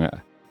song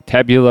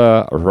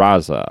Tabula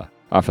Rasa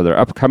off of their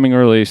upcoming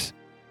release,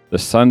 The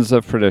Sons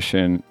of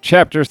Perdition,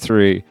 Chapter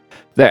 3,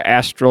 The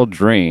Astral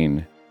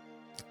Drain.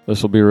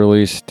 This will be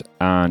released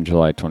on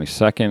July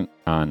 22nd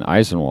on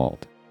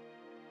Eisenwald.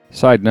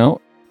 Side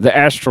note, The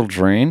Astral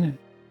Drain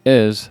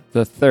is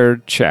the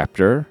third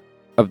chapter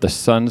of the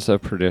Sons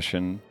of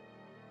Perdition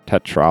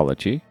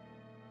tetralogy,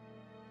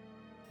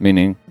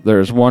 meaning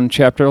there's one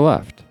chapter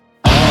left.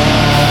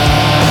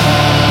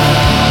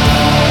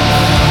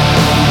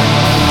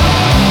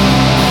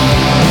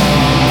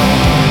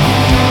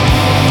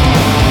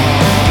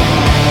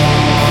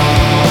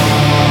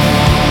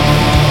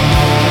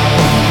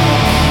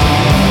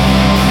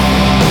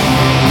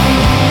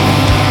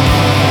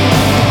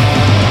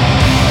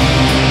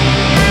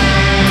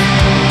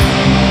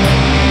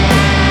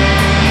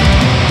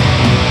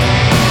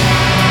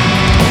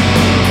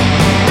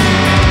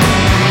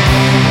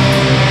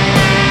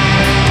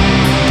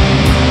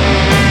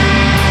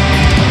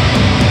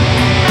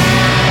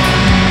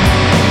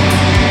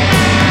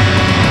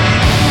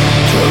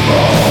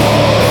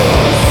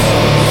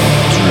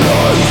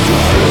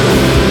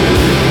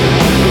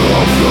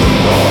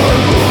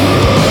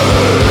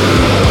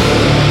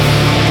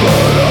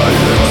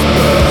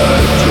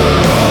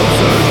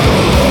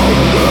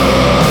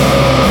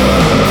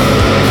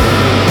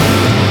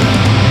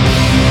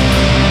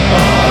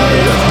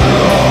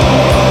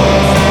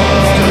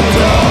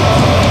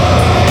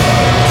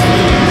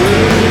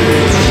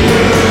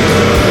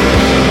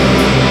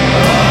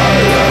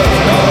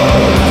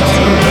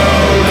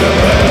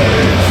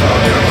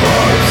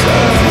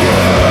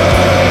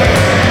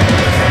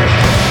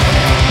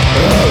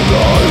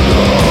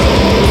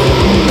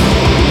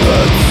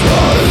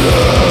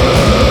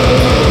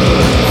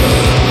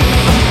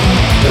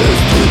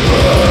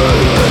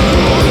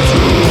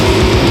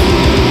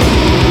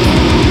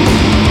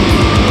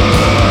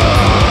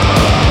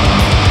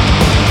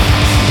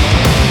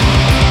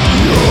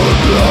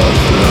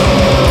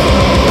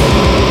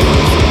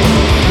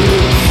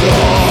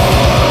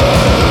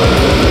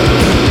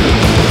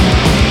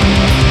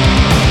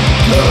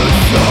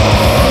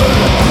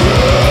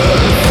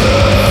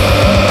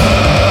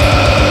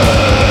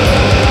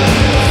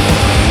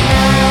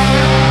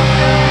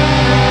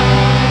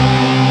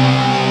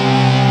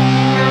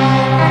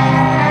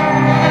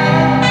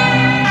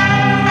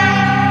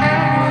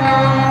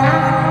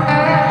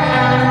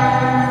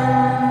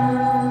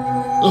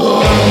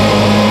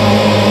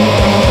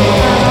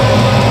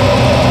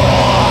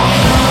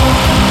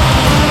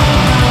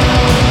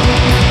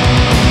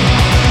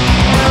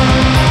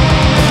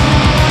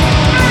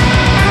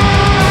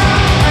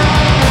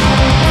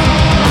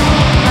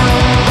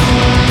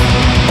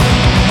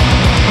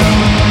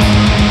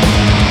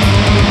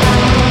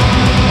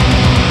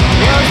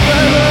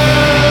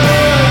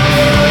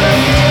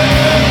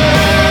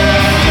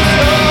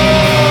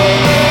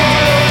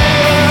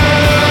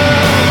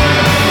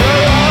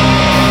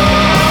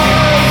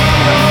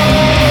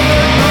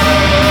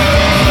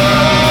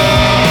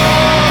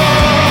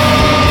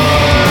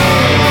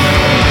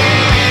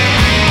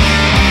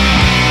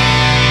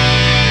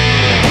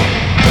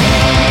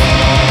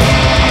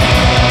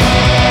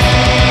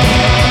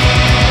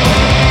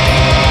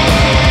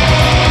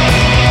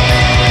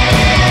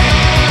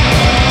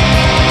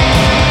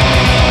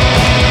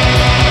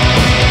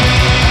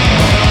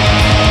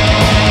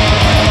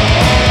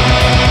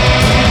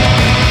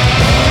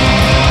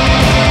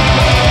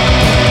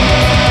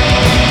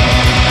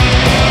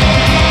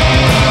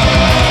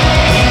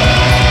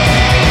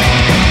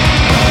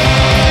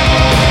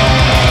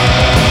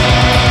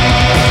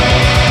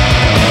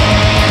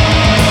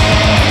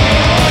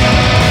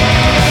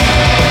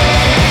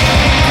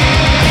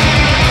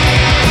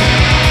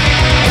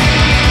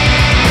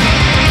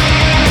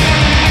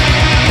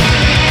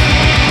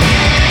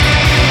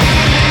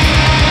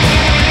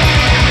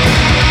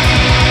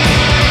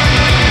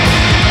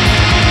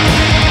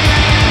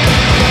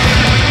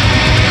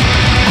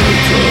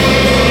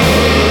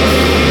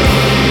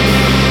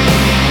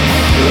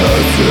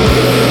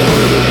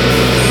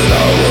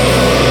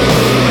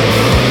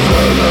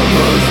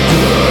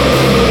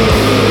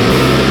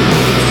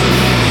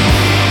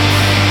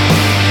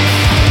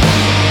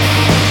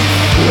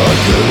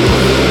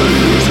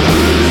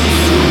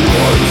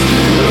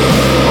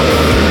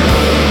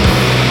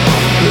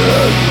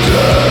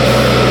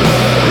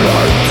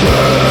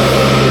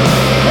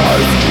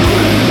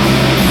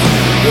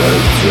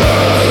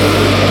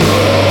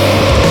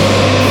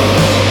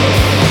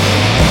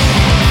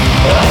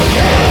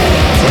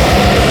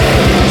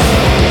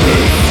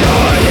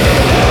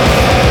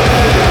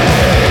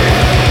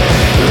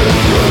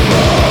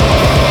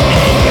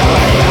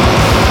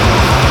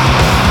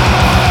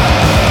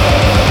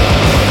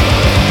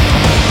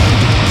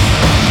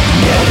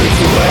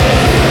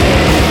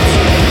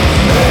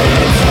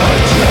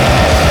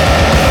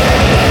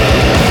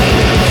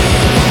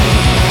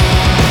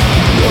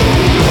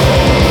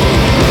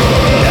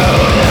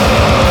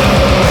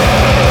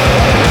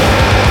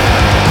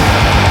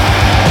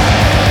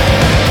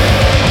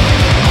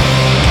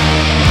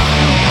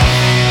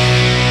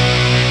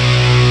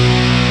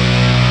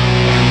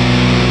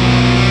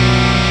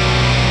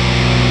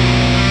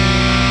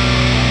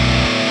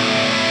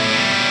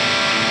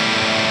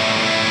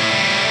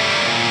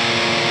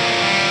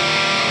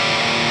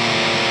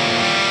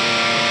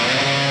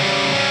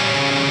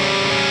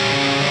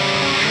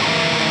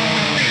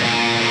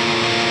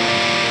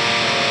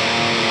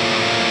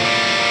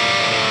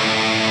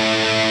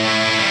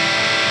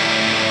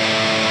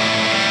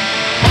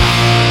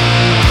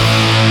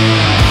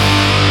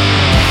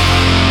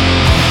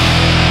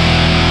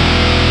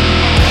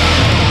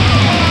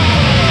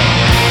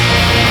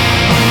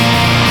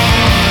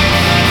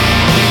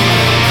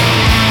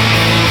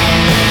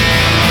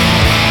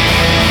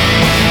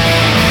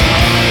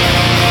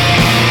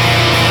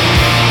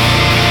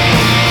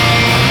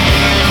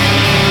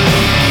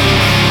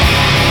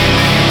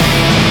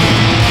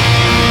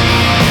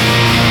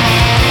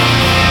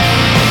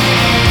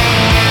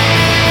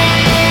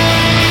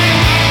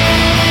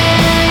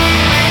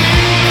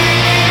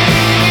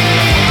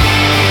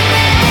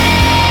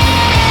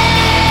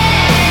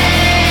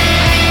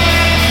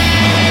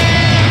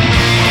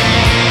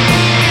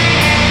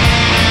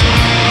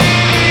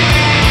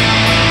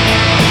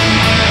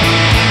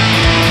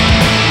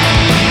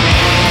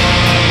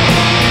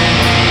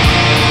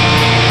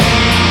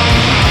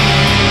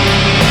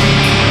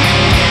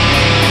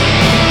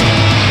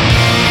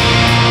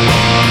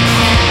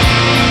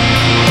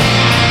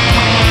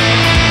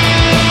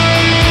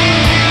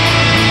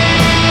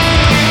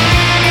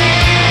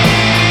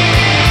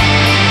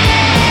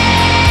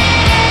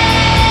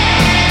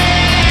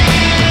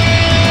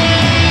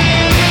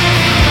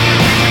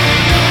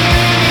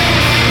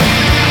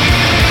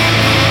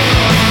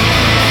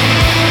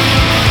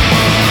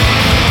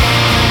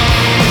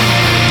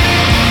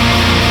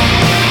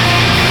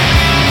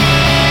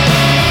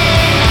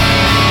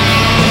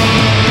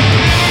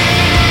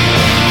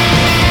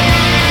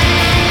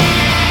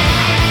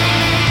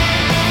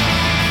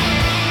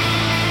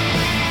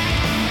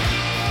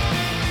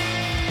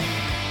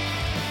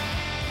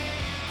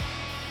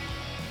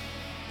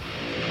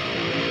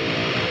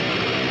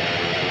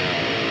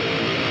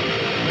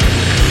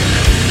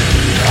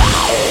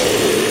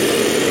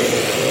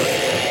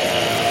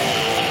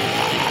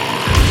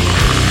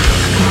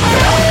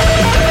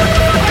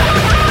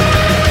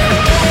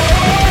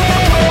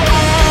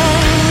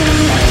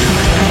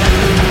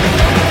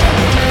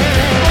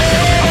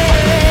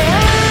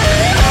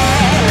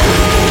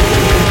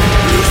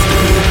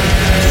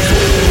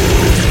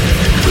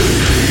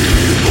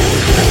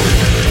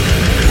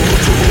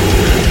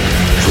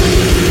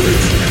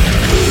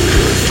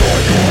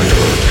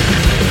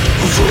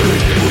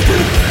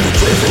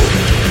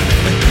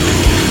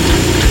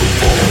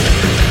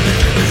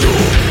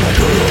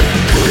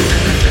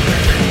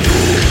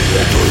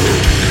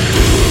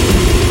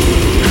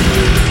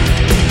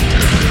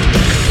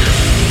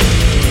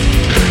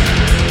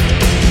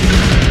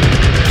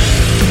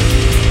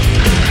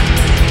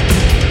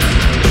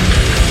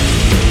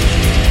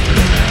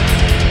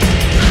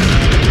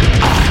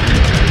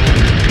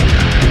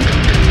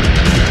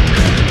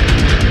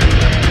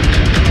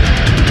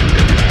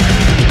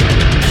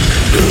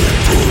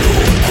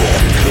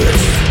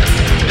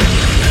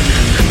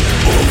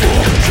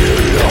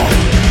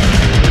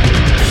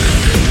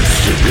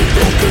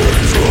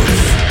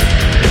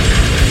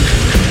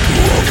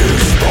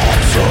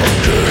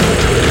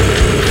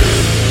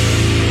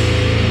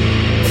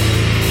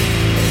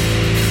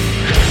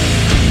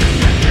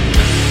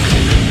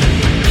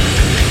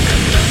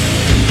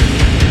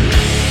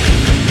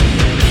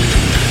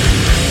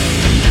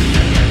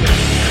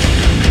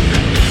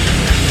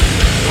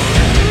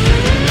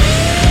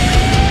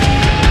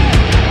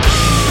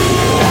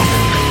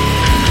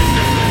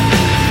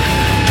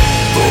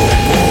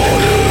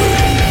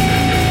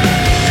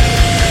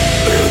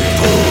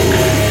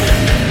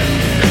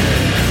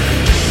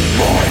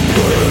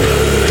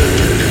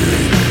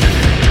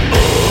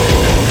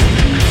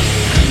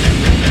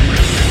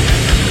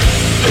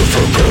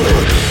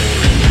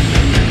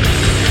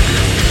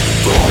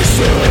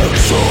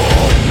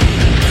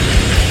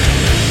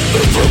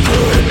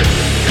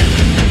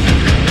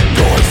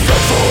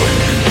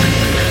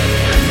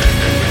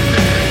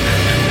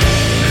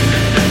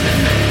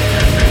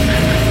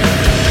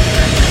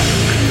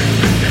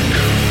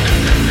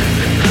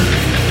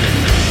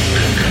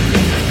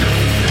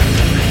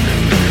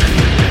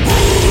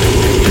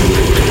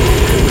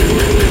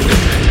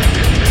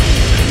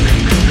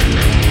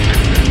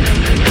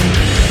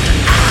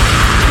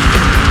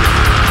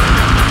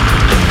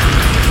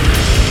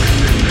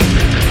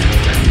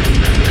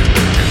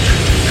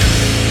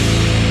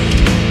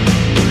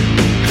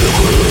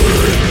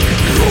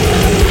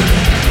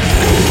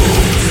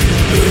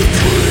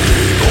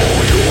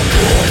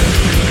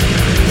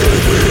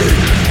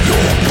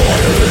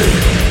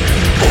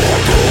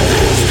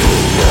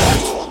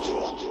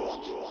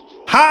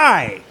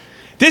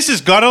 This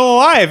is God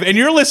Alive, and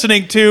you're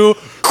listening to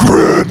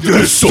Grim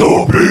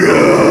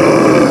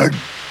Dystopian!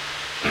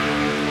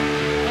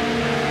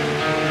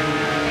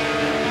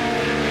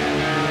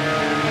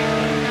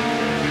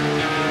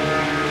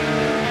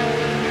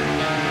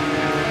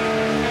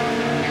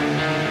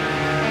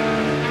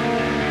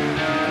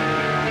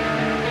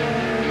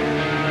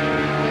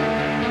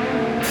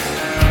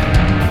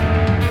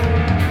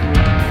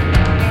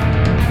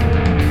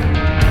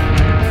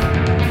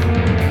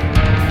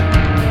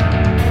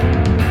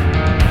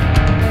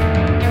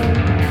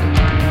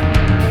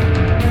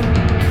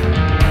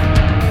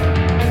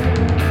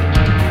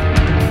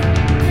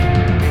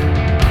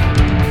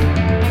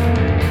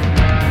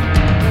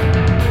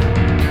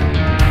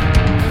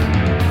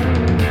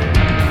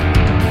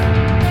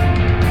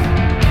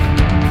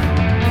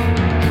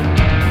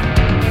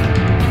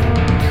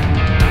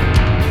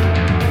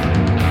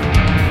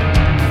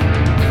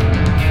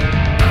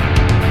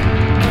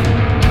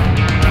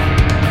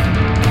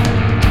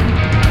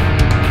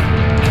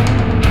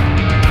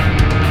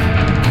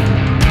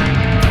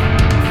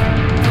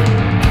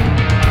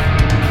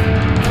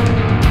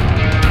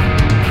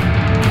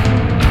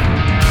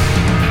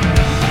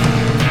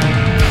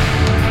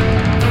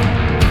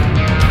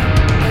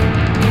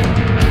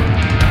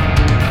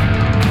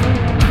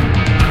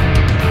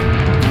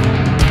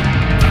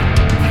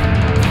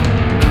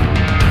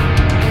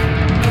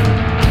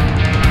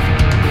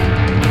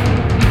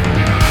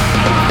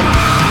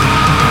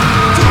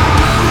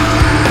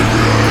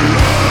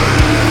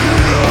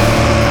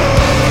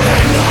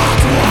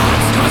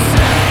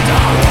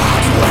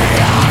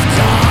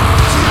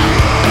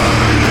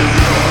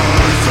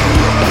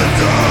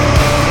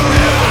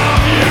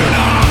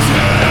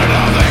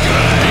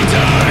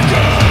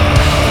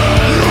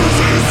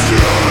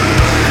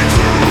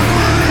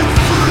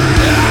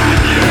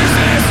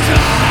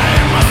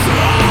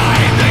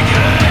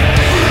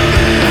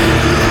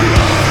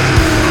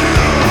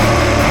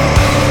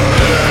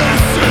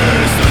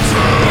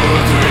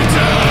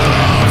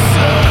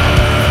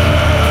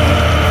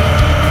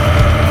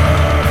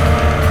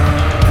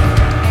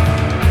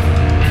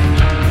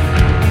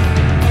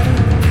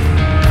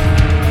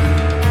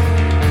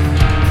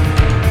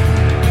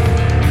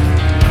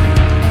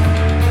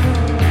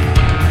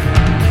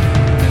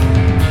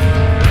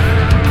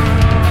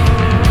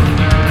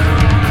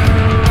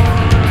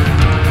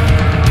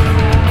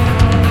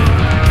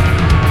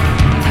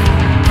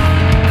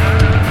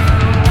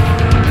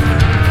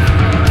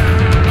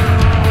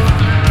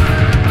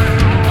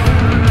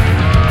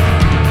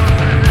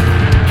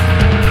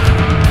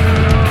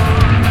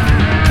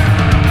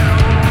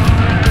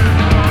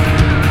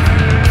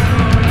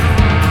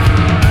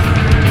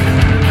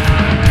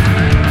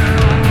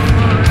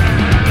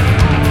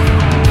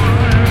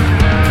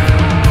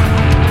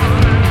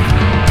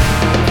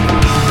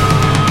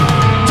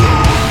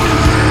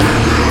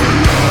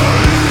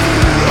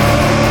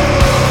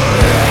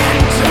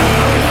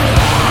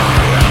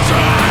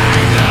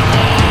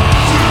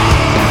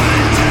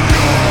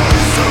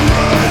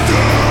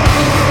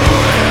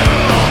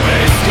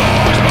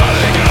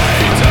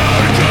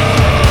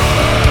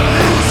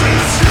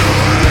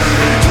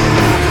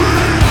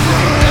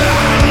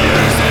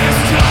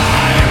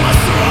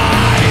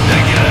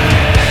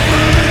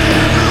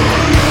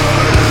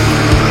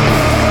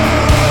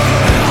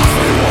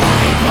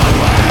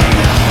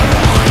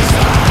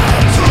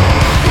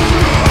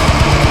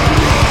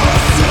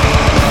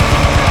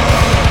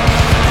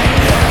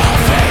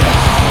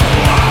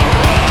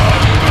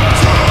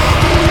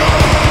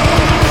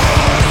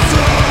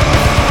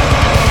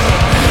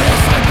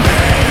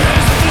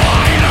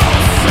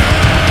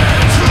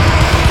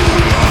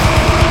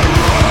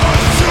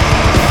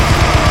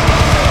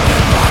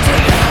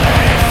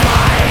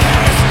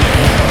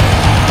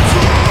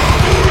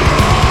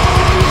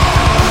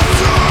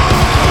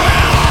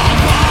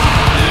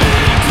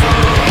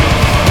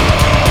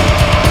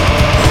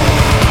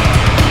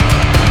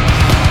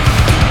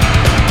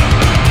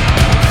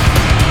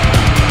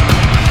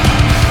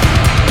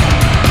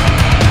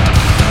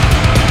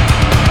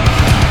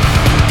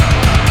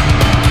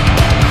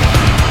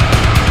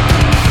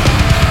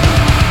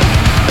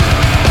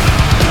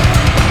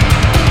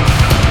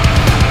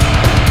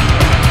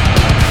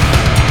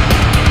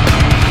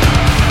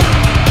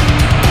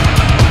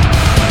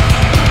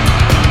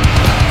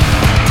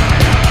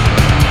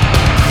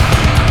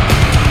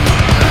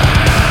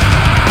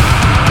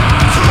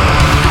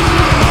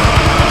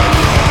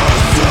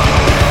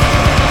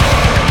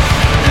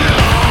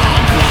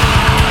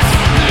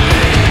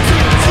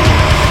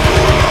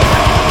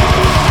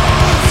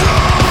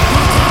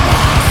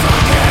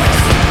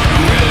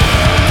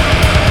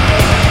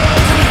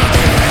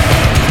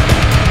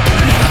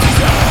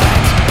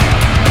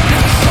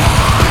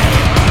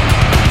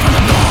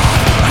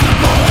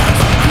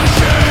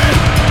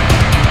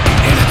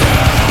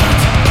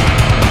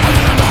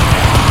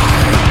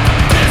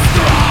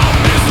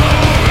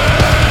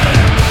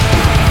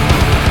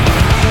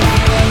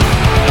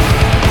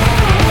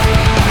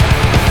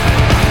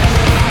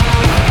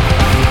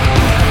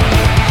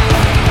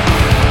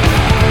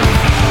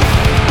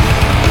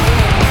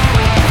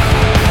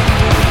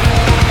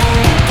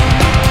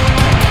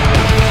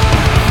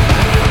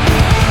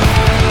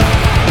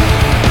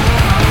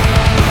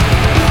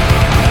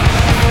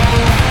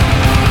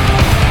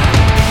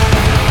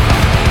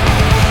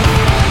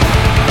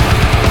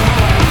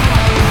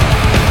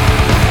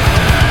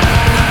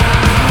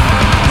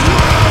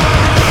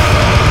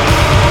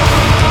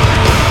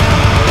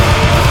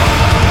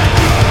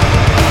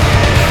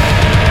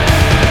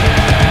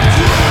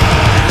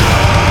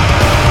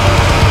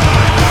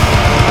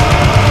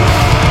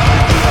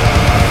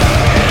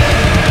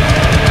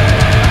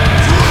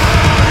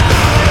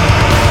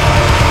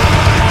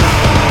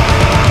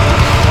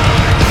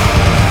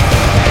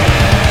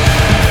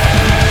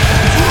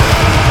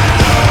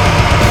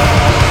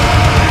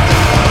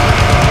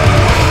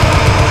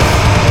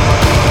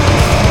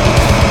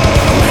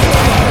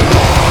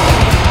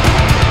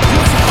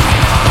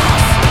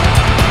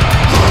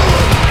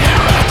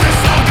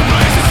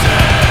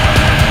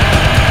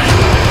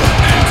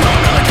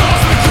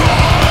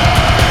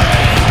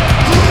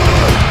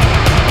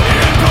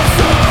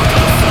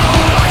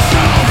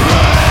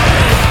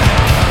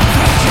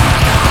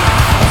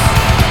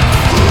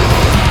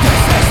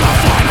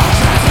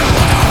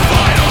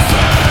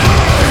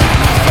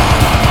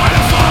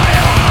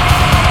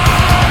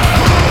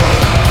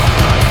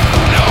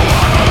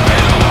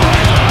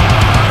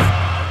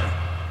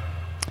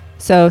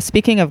 So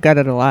speaking of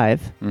Gutted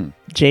Alive, Mm.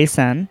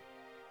 Jason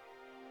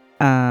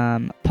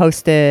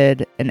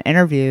posted an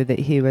interview that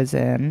he was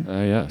in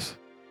Yes.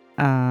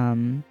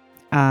 on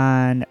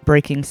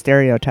breaking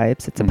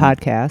stereotypes. It's a Mhm.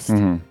 podcast,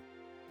 Mm-hmm.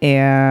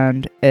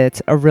 and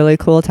it's a really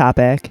cool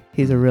topic.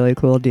 He's a really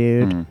cool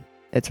dude. Mm-hmm.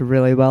 It's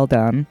really well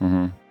done.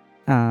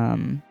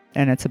 Mm-hmm.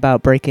 And it's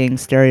about breaking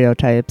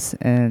stereotypes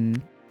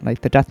in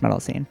like the death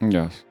metal scene.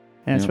 Yes.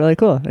 And it's Yep. really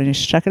cool. And you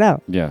should check it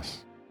out.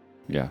 Yes.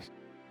 Yes.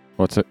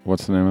 What's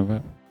the name of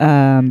it?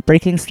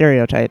 Breaking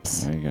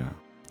Stereotypes. There you go.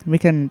 We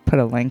can put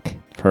a link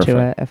Perfect. to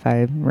it if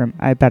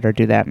I better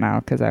do that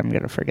now because I'm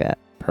going to forget.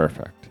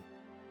 Perfect.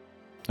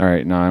 All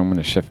right, now I'm going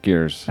to shift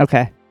gears.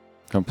 Okay.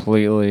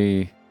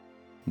 Completely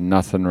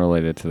nothing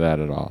related to that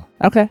at all.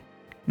 Okay.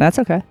 That's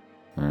okay.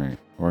 All right.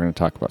 We're going to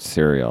talk about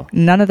cereal.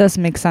 None of this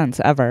makes sense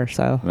ever,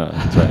 so No,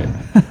 that's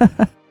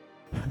right.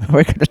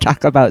 we're going to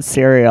talk about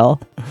cereal.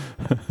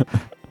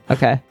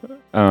 Okay.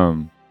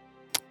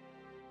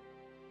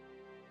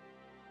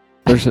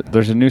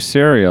 There's a new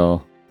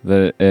cereal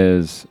that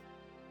is,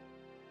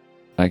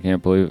 I can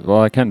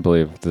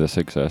believe this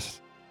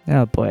exists.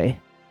 Oh, boy.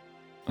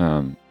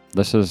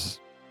 This is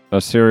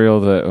a cereal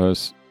that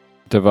was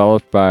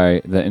developed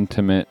by the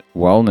intimate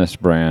wellness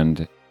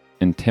brand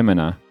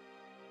Intimina.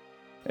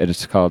 It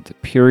is called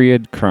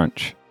Period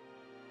Crunch.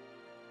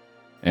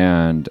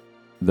 And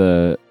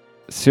the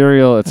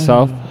cereal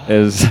itself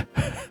is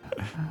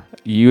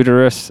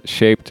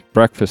uterus-shaped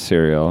breakfast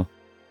cereal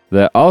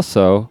that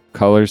also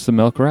colors the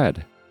milk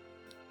red.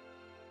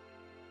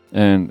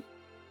 And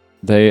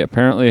they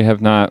apparently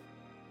have not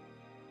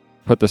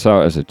put this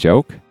out as a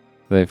joke.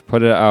 They've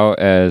put it out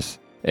as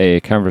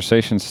a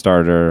conversation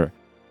starter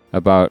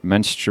about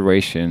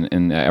menstruation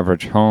in the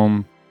average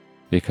home,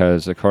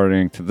 because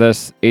according to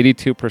this,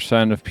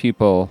 82% of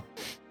people,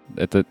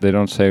 they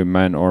don't say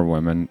men or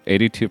women,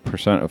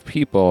 82% of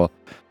people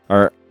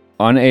are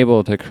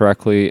unable to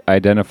correctly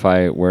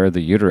identify where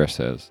the uterus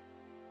is.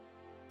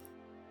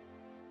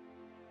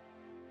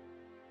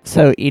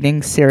 So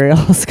eating cereal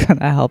is going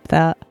to help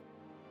that?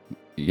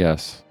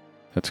 Yes.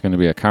 It's going to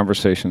be a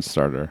conversation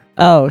starter.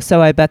 Oh,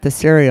 so I bet the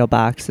cereal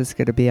box is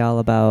going to be all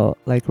about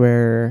like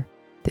where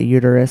the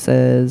uterus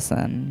is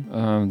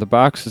and The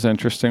box is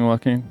interesting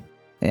looking.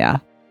 yeah.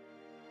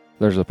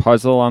 There's a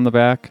puzzle on the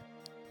back.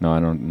 No, I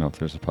don't know if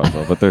there's a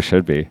puzzle, but there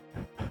should be.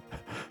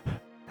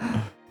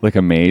 Like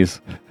a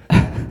maze.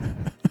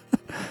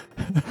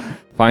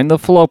 Find the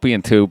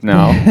fallopian tube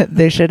now.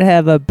 They should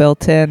have a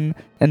built-in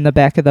in the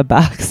back of the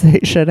box. They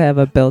should have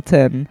a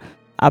built-in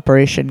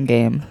operation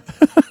game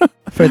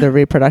for the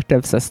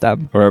reproductive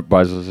system. Or it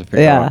buzzes if you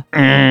Yeah.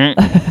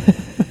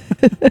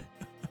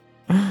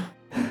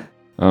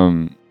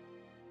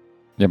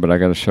 Yeah, but I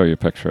got to show you a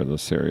picture of the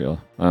cereal.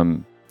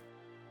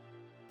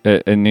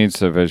 It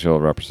needs a visual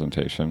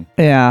representation.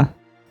 Yeah.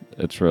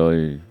 It's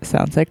really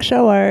Sounds like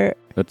show art.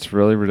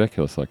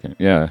 ridiculous looking.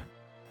 Yeah,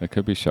 it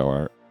could be show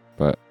art,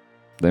 but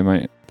they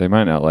might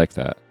not like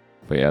that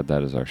if we add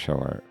that as our show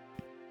art.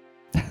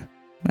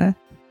 Eh.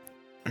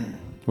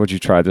 Would you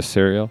try this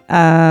cereal?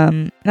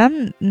 I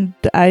don't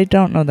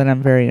know that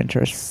I'm very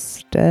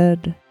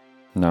interested.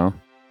 No.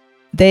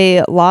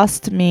 They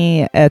lost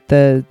me at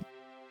the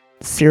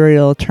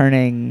cereal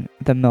turning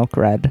the milk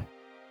red.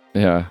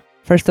 Yeah.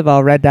 First of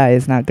all, red dye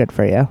is not good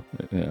for you.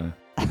 Yeah.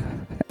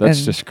 That's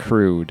And- just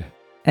crude.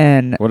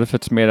 And What if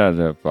it's made out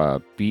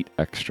of beet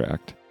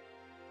extract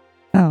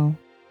oh,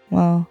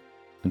 well,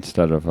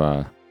 instead of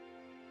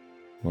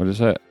what is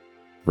it?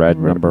 Red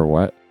Red- number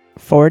what?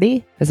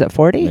 40? Is it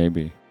 40?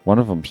 Maybe. One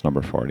of them's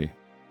number 40.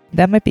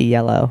 That might be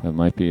yellow. It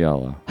might be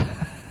yellow.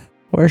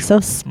 We're so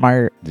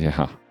smart.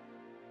 Yeah.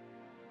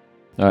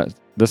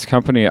 This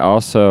company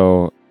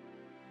also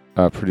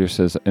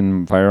produces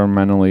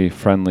environmentally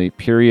friendly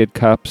period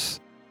cups.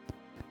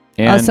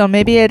 And So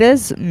maybe it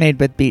is made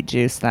with beet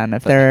juice then,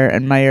 if they're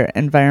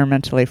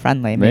environmentally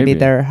friendly. Maybe Maybe.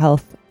 they're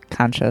health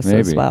conscious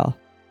as Maybe. well.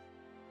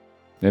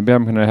 maybe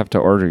I'm going to have to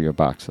order you a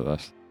box of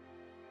this.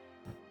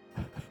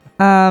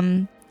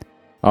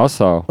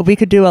 Also, We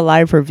could do a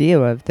live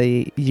review of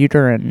the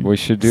uterine we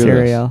should do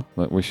cereal.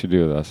 this. We should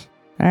do this.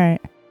 All right.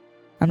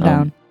 I'm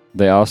down.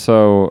 They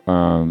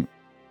also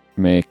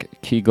make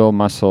Kegel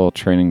muscle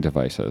training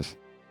devices.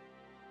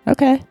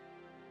 Okay.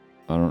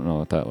 I don't know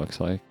what that looks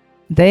like.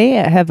 They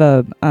have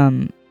a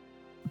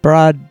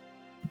broad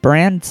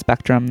brand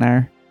spectrum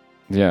there.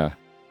 Yeah.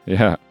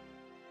 Yeah.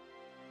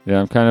 Yeah,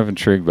 I'm kind of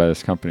intrigued by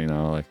this company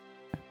now. Like,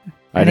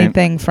 I didn't.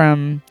 Anything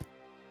from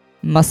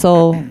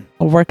muscle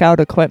workout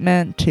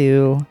equipment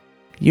to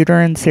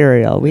uterine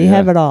cereal. We Yeah.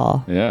 have it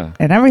all. Yeah.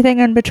 And everything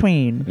in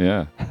between,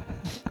 Yeah.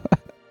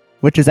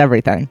 which is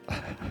everything.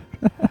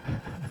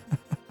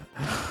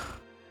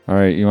 All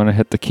right. You want to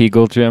hit the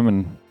Kegel gym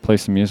and play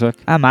some music?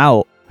 I'm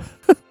out.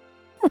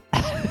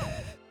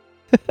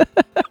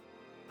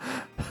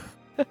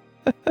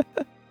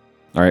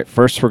 All right.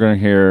 First, we're going to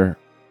hear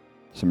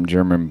some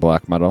German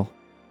black metal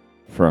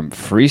from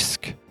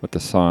Friesk with the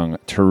song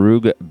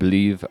Terug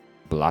blieb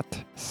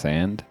blatt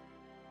Sand.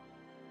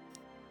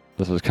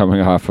 This is coming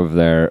off of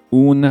their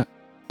Un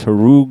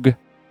Terug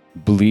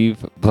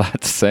Believe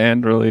Blood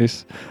Sand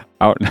release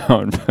out now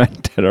on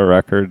Vendetta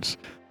Records.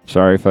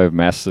 Sorry if I've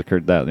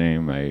massacred that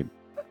name. I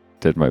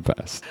did my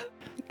best.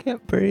 I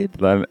can't breathe.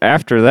 Then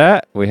after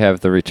that, we have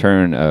the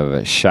return of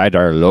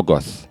Shidar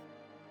Logoth,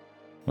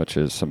 which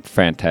is some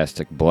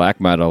fantastic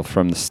black metal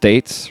from the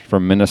States,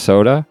 from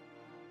Minnesota.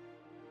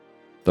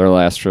 Their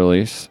last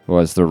release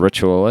was The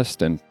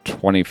Ritualist in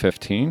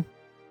 2015.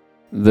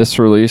 This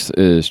release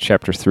is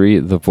Chapter 3,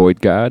 The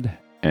Void God,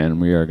 and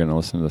we are going to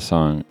listen to the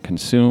song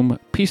Consume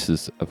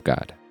Pieces of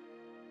God.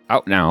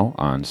 Out now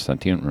on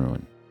Sentient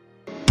Ruin.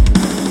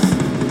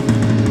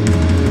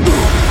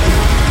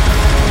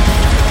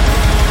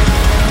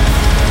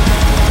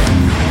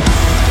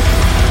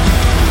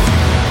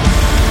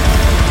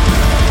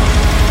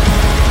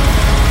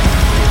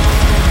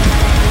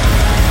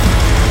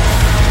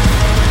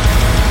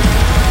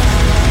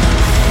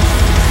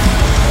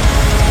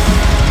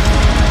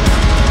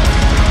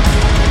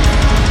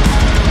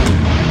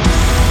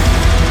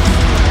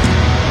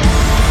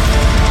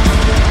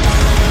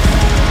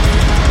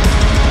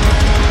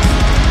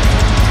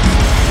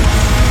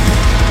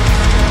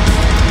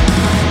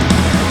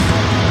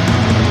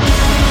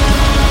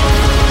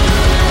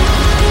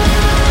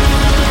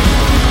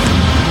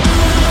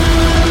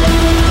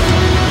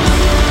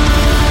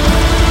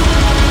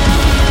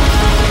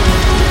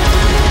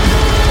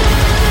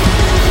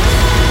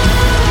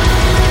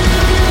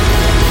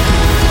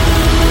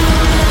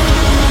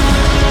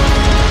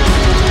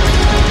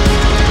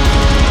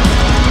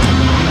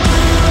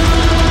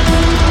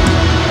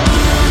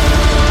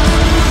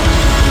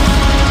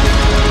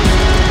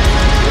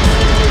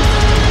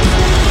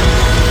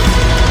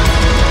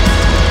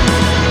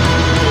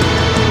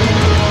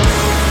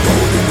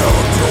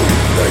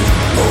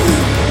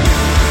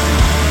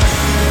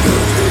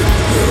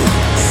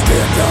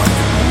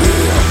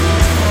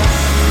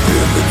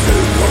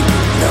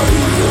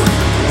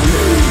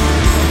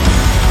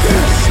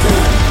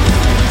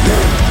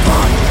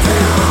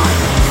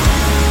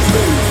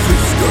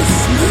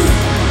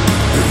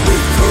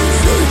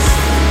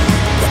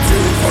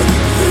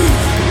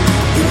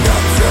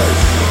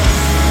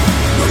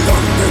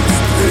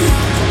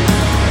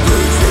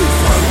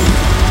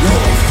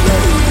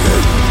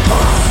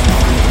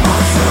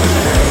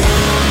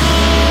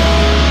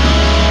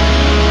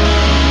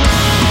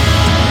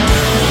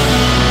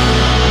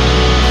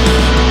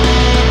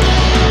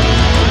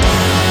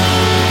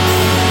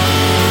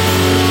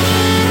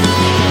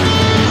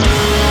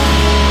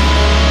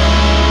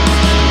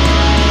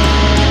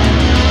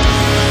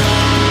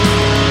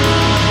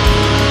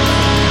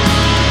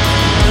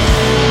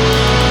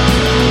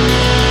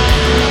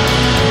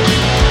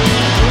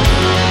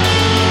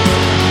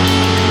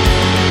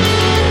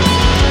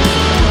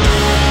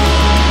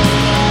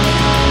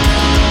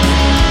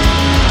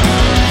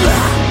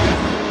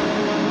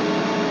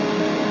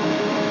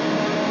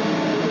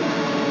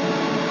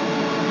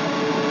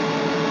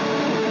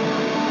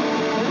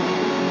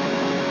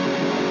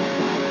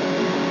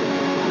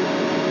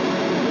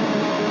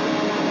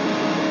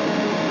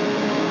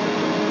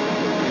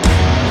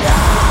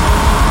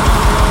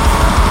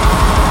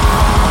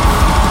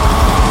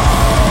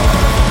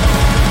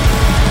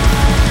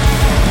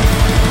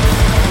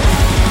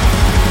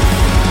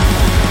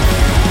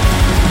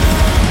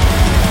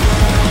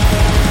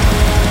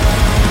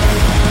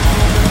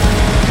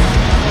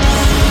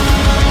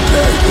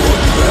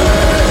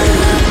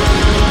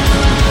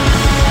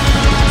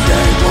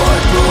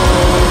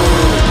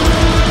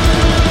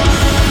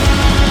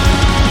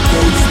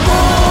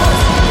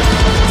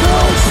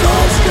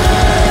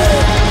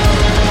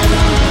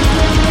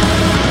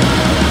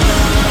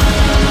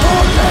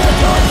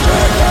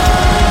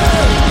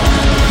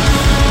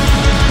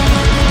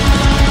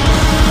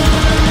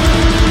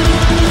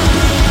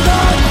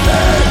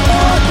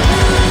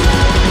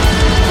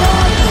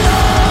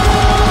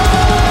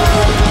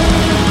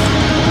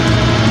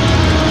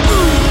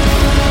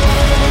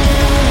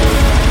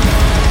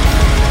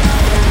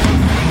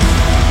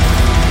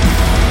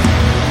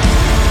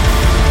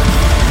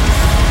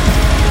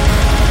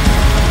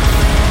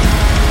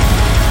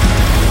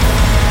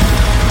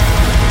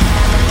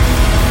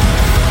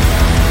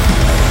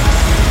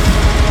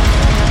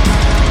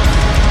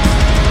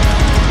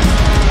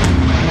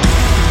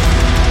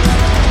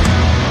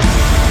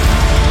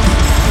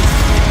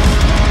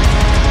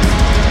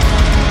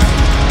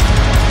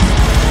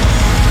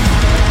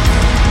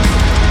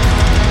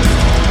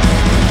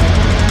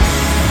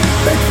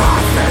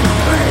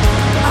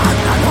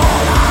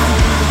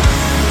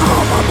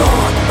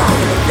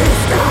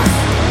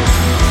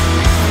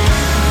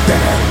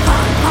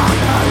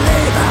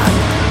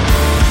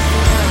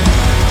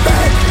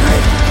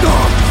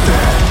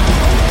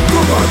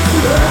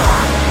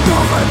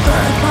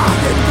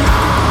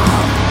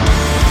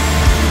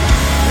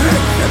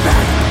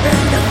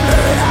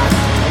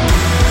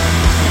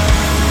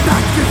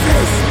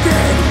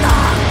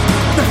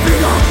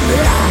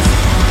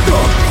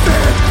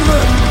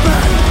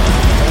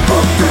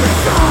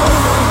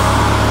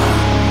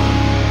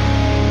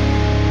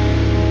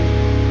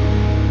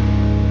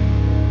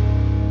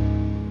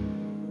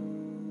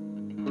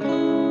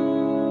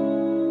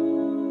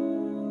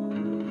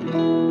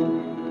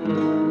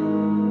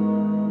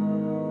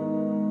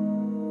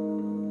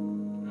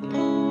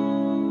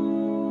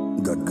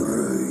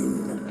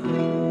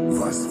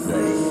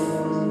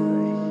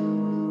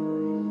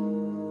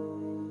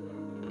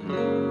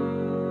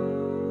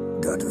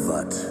 dat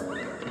wat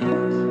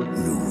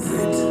nu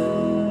wit.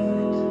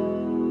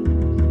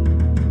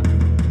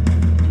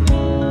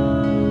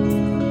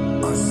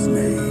 Als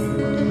nee,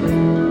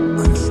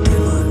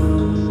 anstimmen.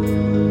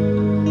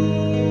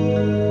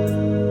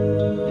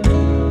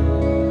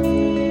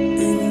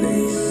 In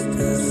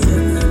leeste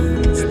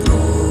zonnestroom.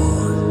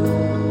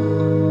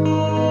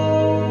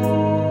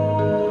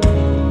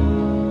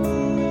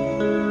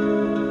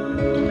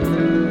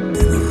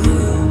 In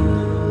roe.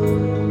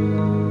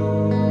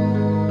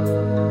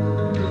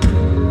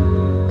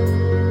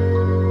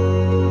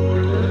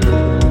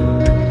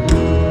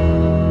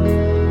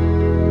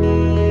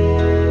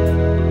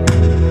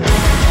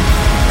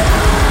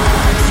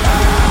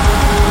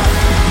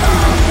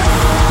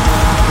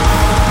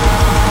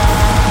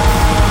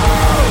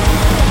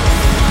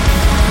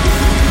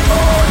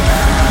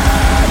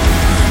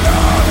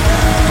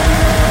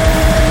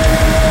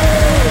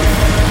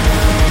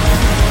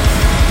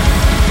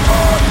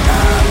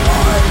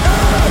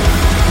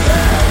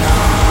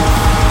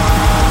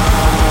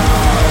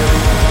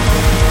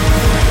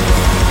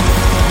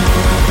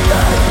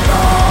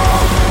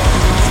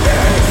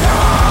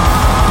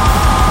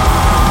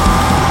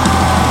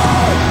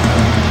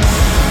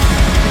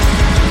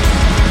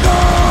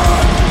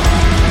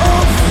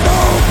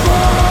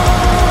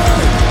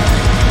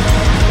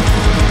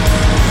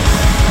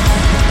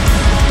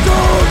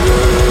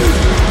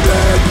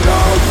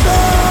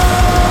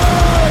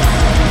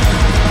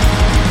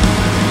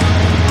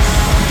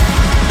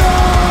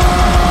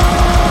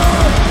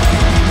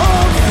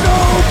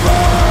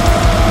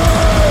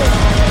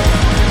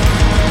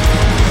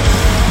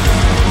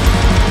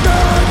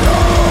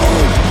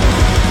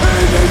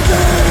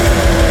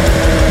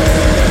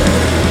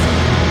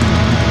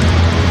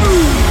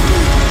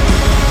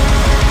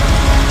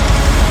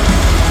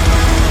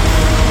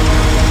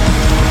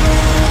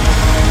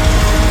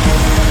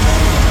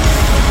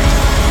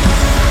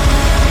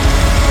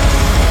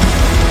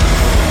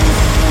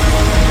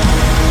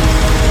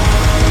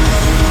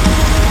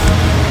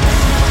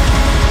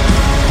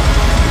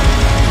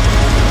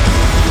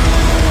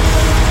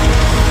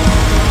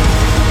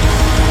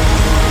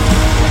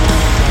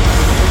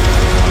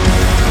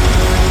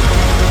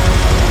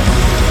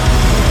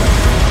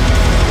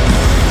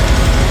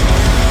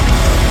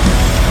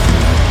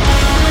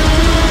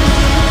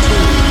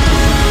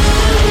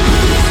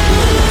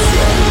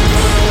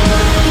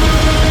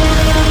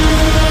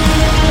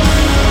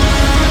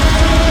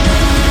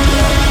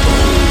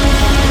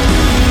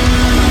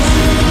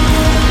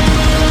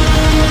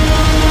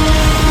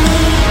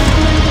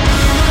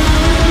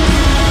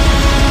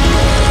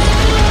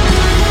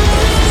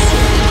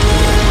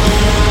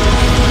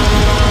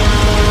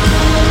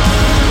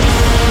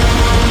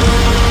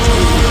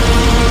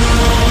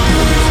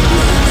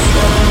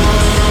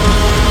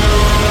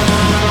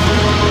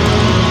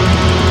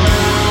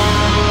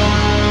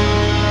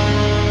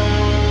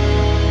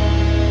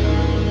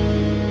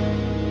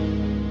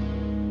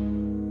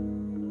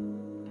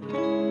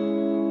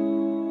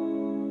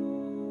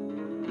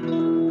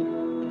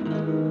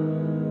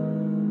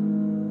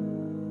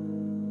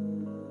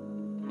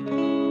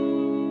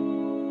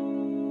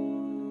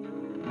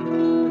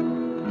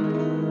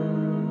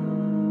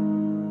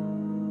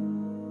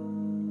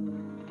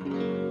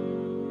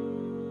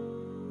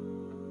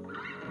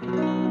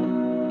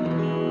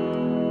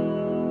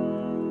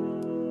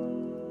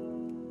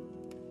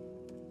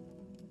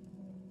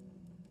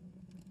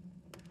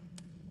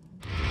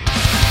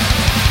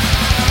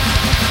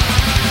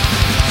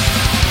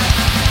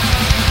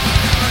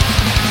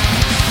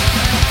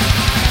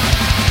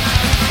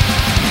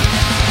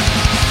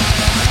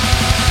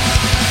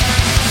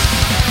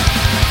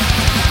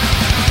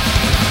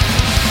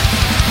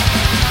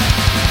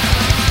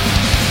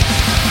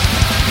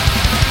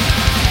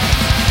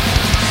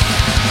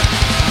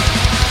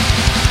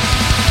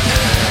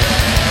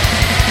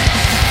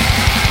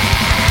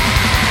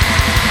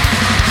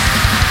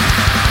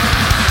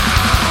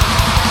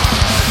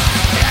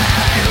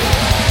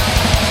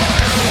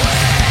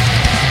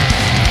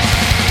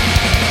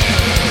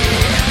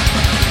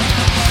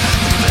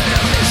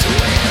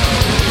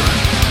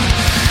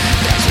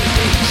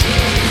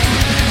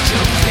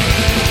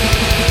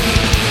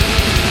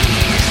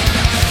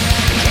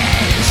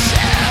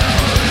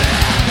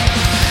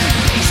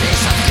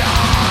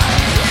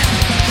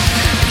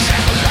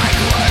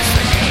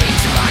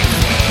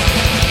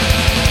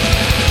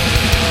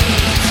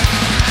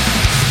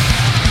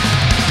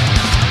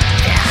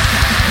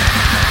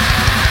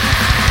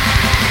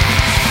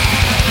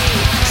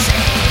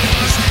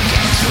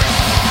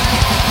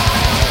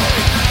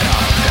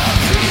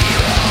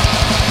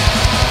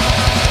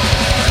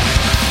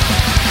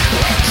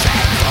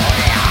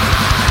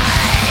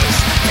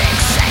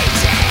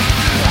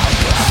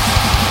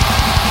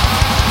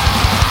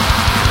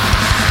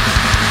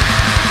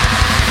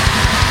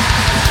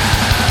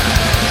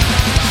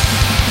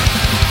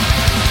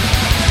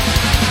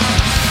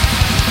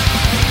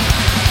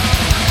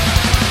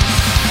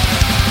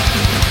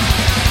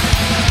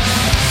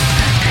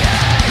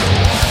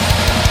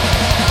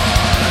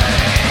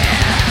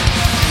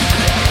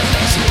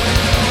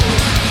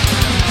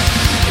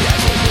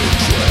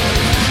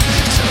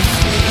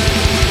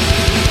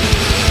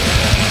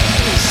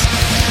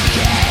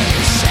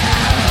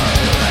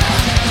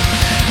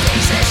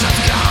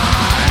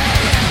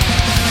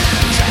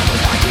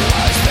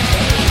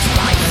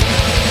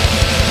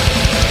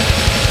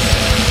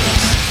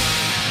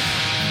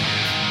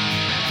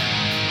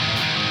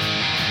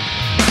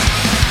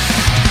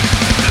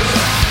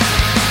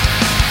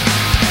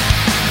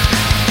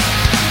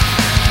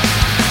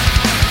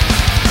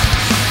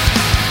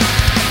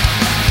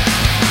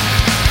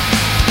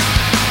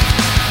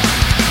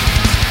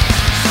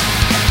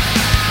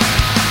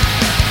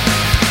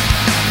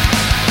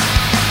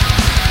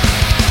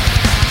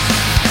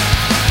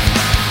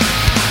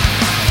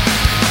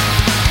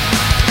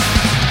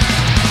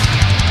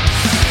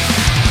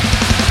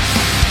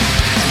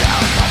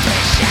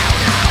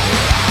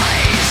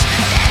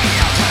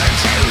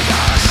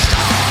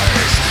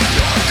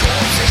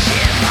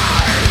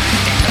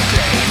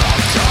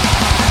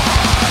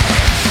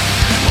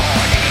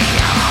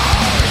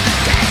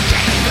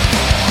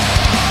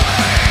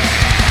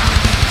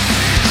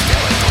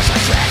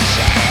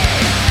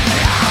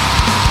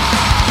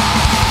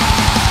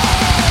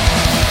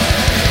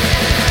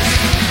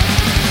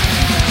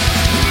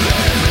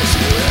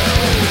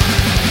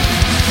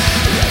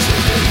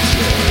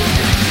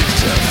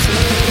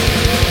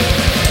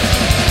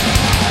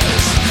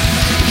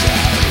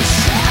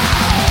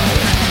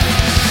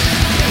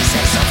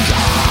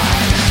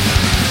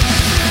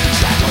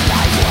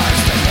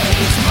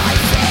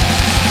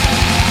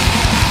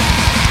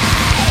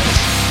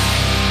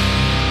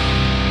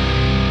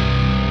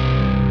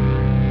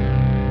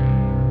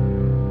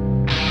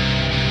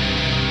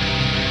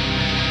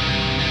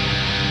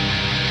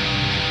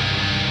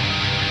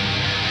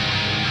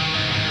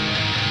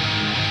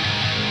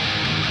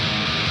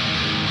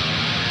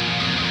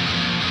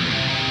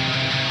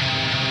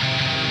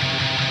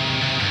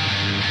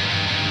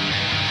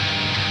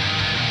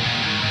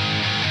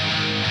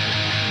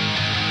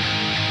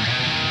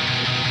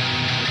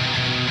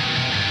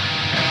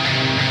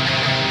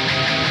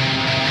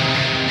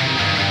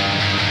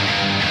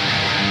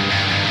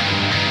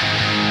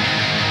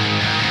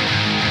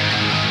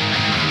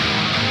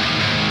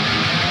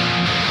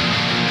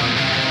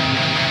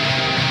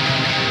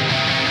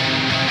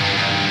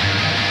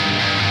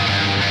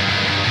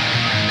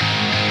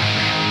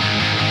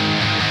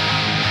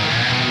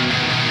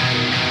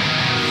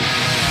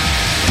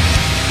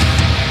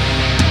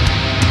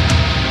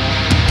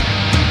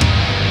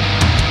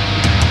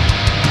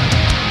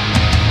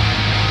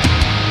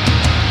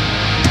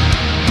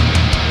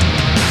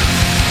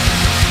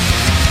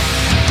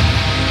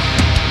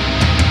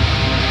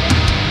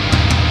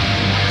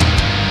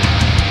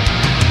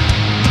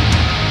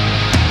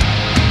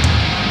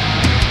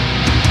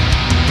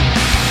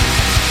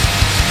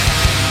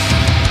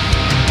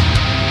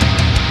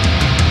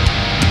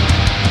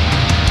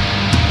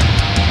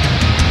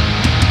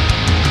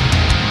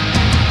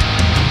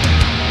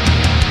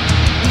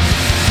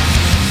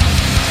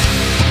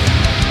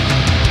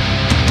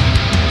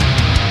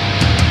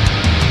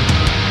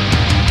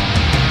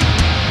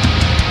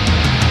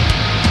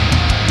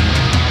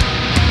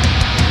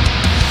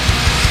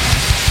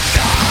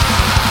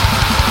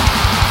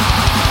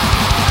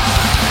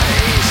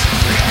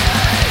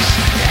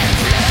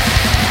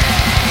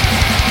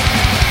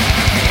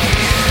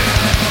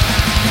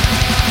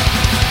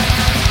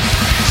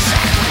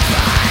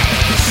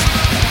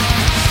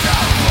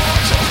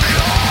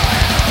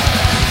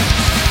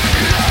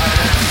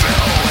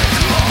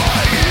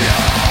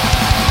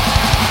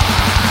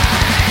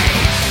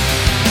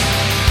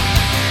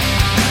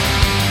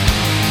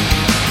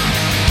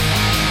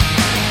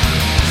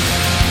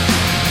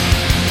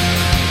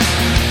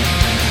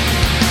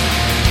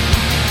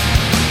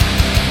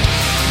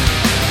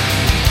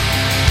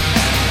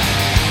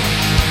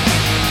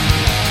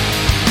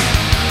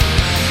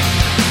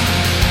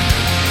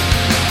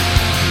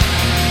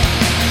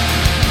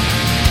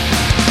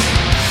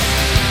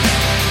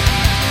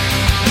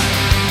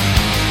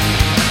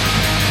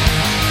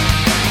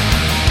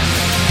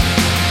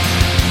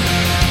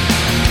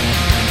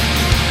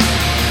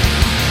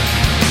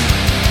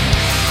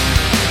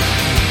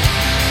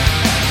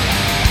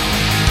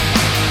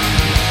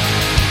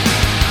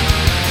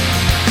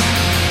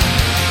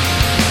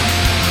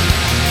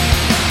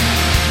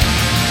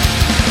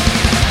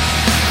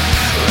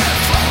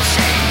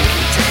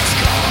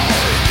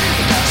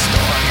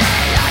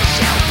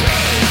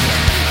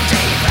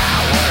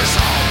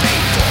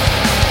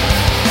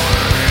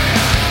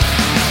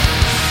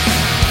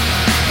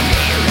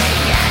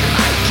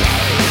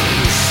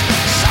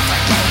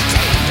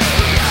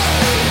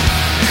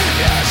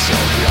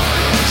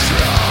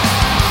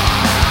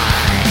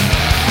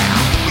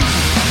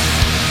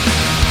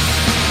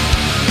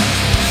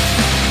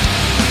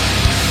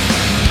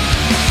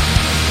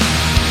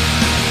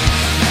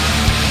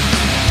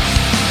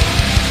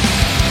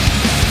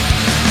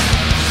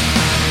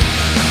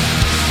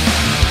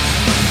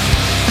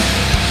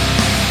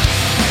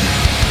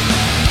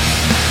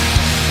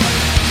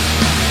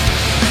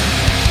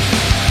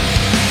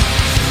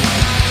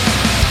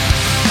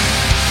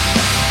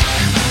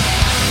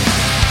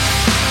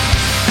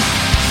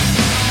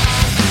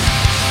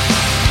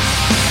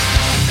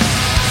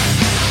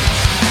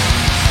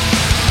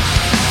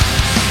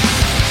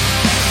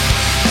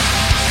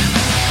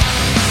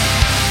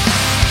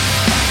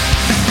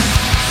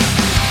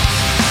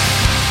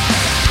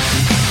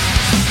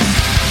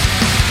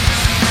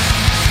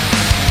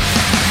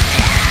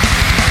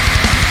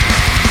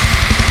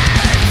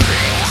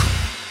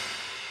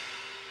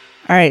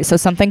 All right, so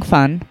something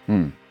fun.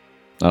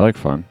 I like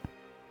fun.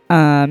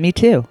 Me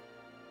too.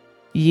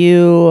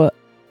 You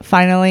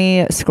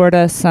finally scored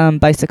us some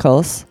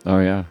bicycles. Oh,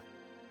 yeah.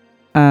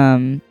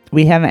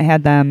 We haven't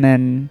had them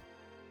in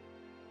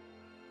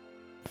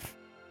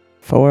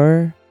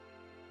 4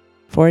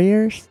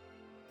 years?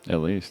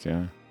 At least,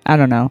 yeah. I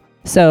don't know.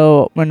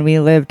 So when we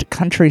lived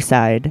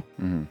countryside,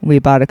 we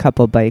bought a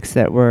couple bikes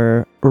that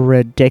were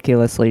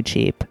ridiculously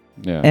cheap.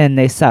 Yeah. And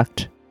they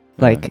sucked,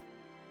 Yeah. like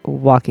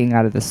walking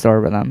out of the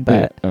store with them.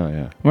 But Oh,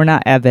 yeah. we're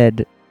not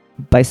avid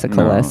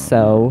bicyclists,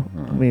 so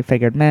we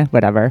figured, meh,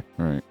 whatever.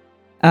 Right.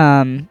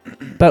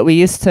 But we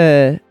used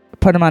to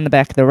put them on the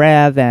back of the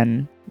RAV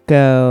and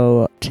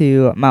go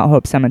to Mount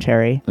Hope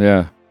Cemetery,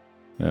 Yeah.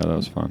 Yeah, that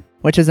was fun.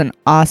 which is an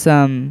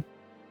awesome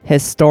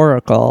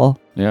historical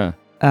Yeah.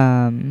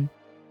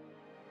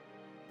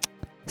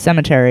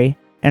 cemetery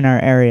in our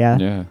area.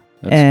 Yeah.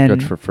 That's And-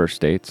 good for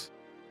first dates.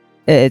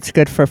 It's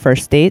good for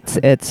first dates.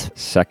 It's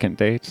Second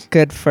dates.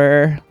 good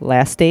for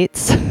last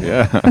dates.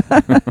 Yeah.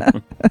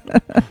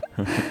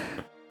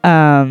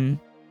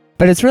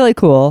 But it's really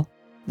cool.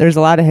 There's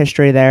a lot of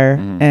history there,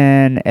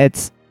 and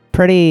it's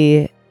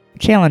pretty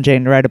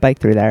challenging to ride a bike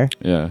through there.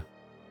 Yeah.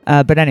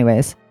 But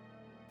anyways,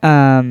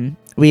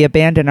 we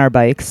abandoned our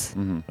bikes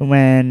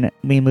when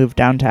we moved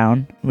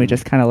downtown. We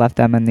just kind of left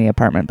them in the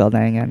apartment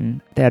building,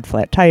 and they had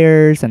flat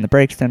tires, and the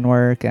brakes didn't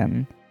work.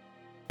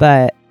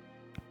 But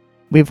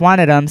we've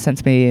wanted them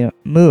since we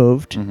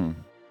moved.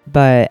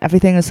 But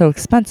everything is so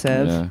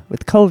expensive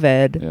with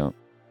COVID. Yeah.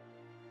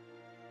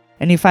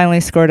 And you finally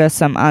scored us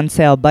some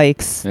on-sale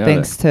bikes Yeah,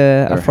 thanks to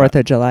a they're 4th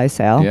of July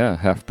sale. Yeah,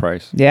 half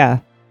price. Yeah.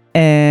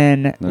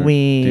 And They're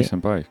we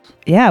decent bikes.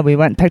 we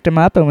went and picked them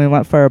up, and we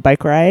went for a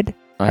bike ride.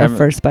 Our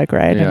first bike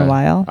ride in a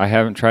while. I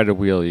haven't tried a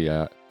wheelie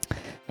yet,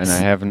 and I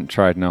haven't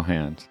tried no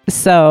hands.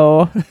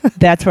 So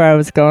that's where I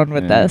was going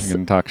with this. You're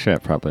gonna talk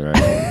shit, probably,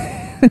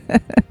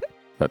 right?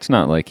 That's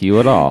not like you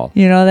at all.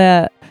 You know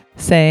that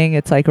saying,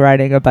 it's like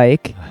riding a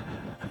bike?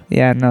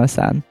 Yeah, no,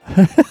 son.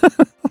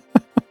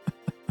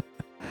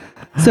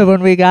 So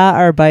when we got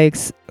our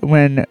bikes,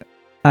 when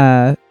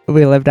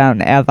we lived out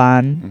in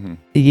Avon,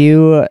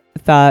 you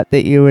thought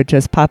that you would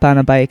just pop on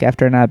a bike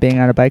after not being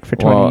on a bike for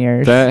 20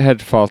 years. That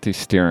had faulty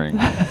steering.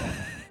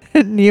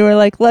 And you were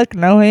like, look,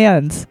 no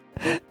hands.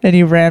 And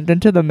you rammed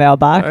into the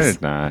mailbox. I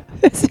did not.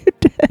 Yes, you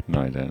did.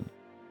 No, I didn't.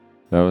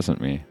 That wasn't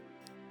me.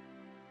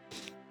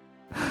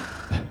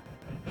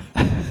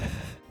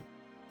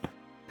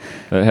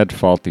 That had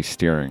faulty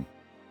steering.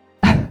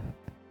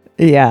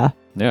 Yeah.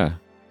 Yeah.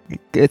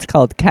 It's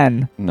called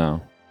Ken.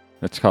 No.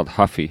 It's called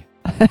Huffy.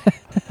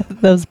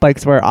 Those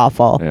bikes were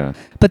awful. Yeah.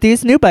 But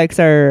these new bikes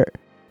are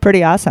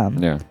pretty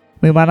awesome. Yeah.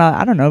 We went on,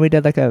 I don't know, we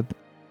did like a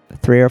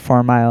 3 or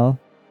 4 mile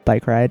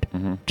bike ride.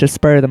 Just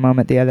spur of the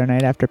moment the other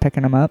night after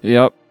picking them up.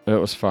 Yep. It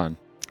was fun.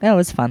 Yeah, it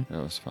was fun. It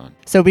was fun.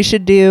 So we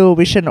should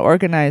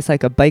organize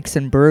like a bikes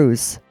and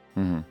brews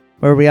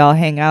where we all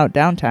hang out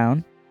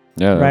downtown.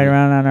 Yeah. Ride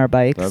around on our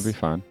bikes. That'd be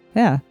fun.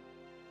 Yeah.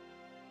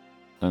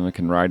 And we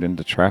can ride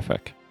into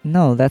traffic.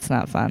 No, that's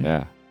not fun.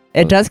 Yeah.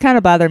 It does kind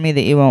of bother me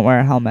that you won't wear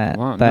a helmet,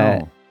 Well,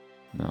 but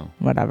no.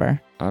 whatever.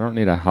 I don't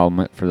need a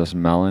helmet for this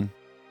melon.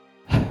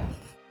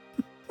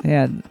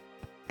 Yeah,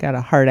 got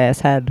a hard ass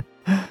head.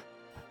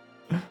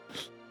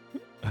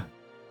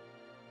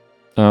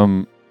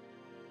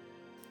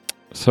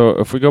 So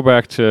if we go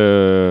back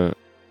to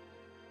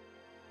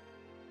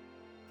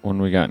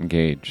when we got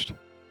engaged,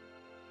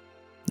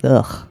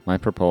 Ugh. my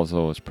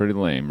proposal was pretty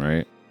lame,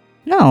 right?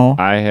 No.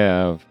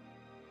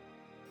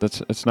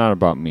 It's not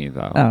about me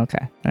though. Oh,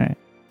 okay. All right.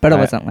 But it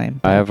wasn't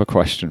lame. I have a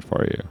question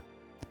for you.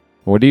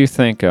 What do you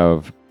think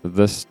of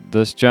this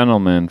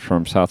gentleman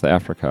from South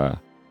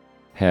Africa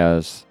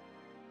has,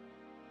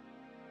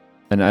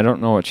 and I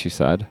don't know what she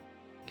said.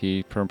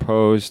 He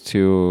proposed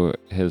to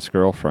his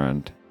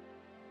girlfriend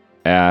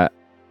at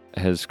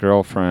his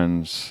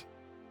girlfriend's,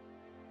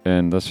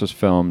 and this was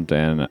filmed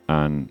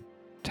on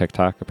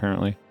TikTok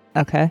apparently.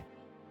 Okay.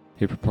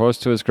 He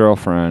proposed to his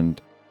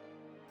girlfriend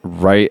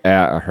right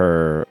at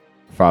her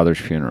father's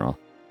funeral.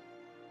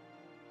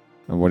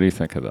 And what do you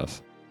think of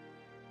this?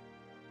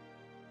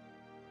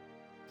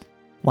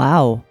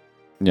 Wow.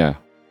 Yeah.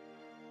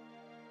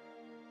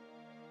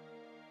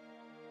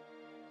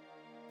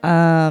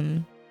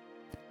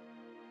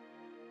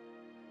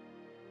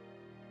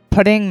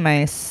 Putting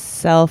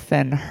myself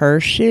in her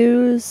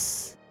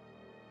shoes,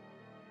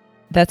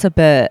 that's a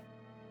bit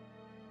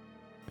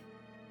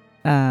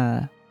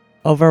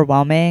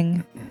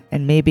overwhelming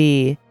and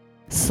maybe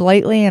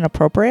slightly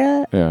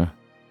inappropriate. Yeah.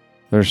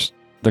 There's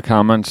the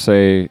comments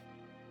say,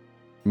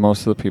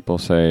 most of the people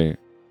say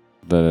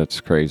that it's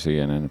crazy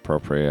and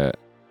inappropriate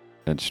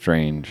and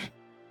strange.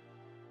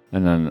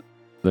 And then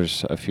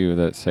there's a few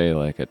that say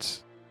like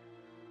it's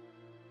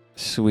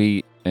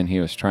sweet and he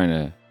was trying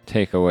to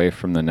take away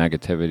from the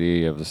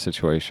negativity of the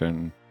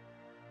situation.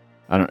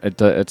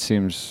 It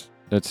seems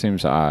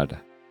odd.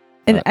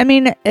 I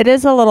mean, it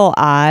is a little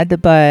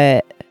odd,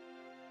 but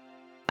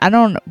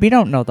we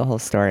don't know the whole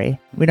story.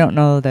 We don't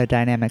know the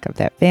dynamic of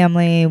that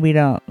family.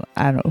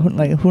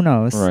 Who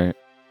knows? Right.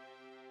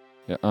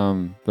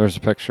 Yeah, there's a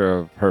picture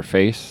of her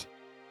face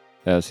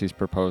as he's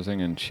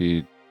proposing, and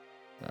she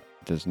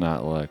does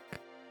not look.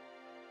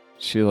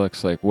 She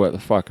looks like, what the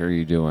fuck are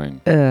you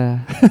doing?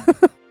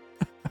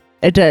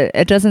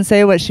 It doesn't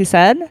say what she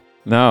said?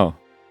 No.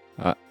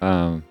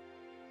 I'll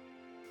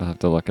have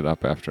to look it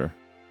up after.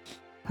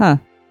 Huh.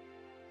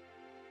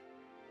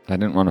 I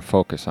didn't want to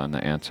focus on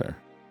the answer.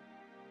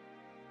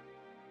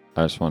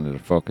 I just wanted to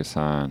focus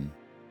on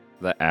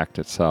the act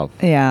itself,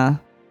 Yeah.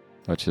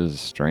 which is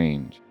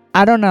strange.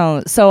 I don't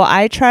know. So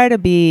I try to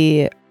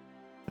be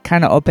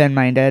kind of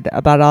open-minded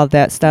about all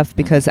that stuff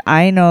because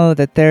I know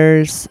that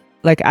there's,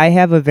 like, I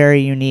have a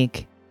very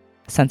unique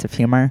sense of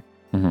humor.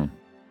 Mm-hmm.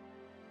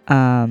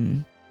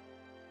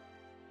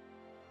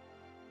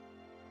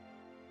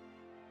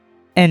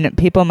 And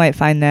people might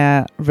find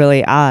that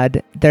really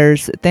odd.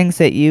 There's things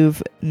that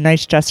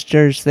nice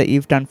gestures that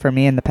you've done for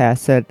me in the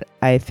past that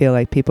I feel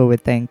like people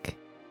would think,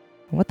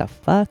 what the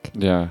fuck?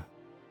 Yeah.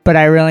 But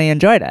I really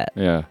enjoyed it.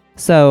 Yeah.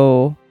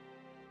 So,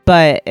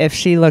 but if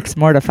she looks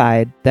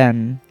mortified,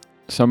 then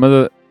Some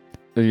of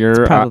it's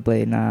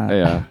probably not.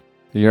 Yeah.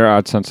 Your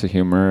odd sense of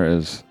humor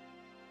is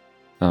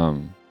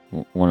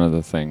one of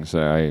the things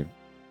that I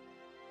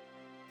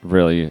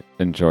really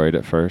enjoyed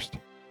at first.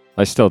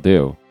 I still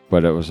do,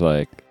 but it was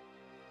like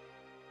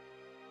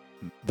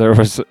there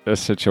was a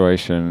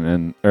situation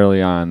and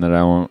early on that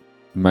I won't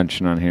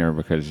mention on here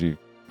because you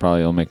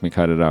probably will make me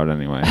cut it out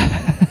anyway.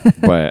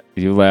 But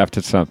you laughed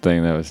at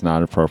something that was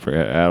not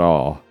appropriate at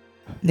all.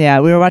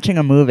 Yeah, we were watching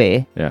a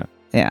movie. Yeah.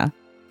 Yeah.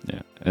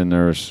 Yeah. And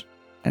there was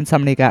And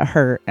somebody got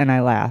hurt and I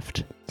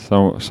laughed.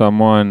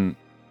 someone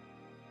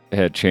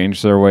had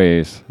changed their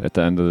ways at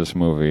the end of this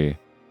movie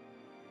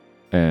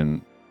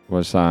and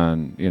was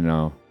on,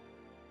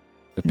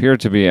 appeared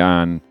to be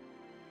on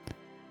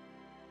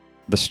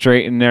the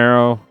straight and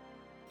narrow,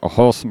 a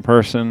wholesome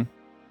person,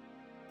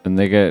 and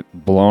they get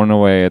blown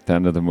away at the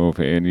end of the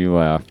movie, and you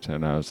laughed,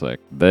 and I was like,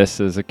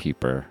 this is a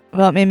keeper.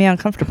 Well, it made me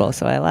uncomfortable,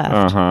 so I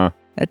laughed. Uh-huh.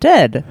 It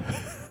did.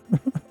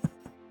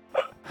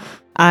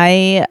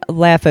 I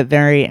laugh at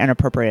very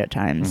inappropriate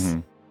times.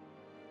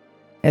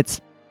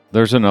 Mm-hmm.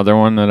 There's another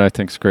one that I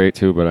think's great,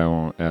 too, but I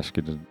won't ask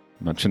you to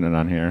mention it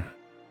on here.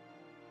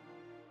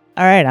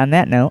 All right, on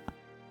that note.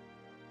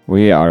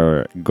 We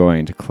are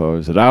going to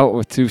close it out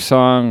with 2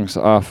 songs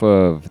off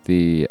of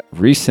the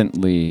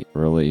recently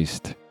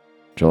released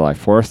July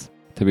 4th,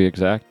 to be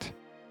exact,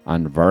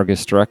 on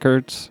Vargas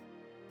Records,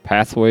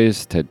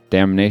 Pathways to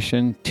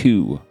Damnation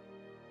 2.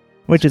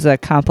 Which is a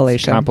It's a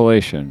compilation.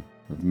 compilation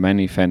of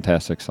many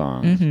fantastic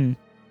songs. Mm-hmm.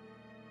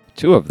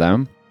 2 of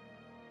them,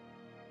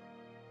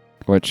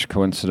 which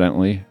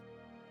coincidentally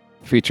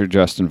feature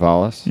Justin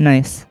Vallis,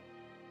 Nice.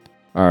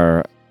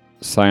 are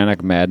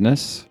Psionic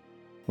Madness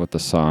with the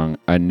song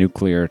A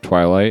Nuclear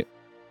Twilight.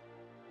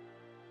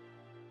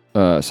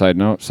 Side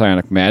note,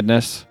 Psionic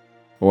Madness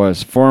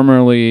was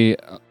formerly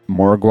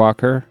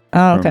Morgwalker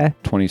Oh, from okay.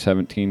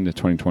 2017 to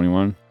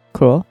 2021.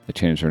 Cool. They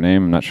changed their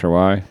name. I'm not sure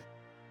why. And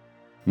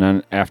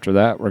then after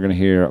that, we're going to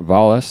hear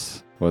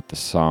Vallis with the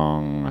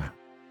song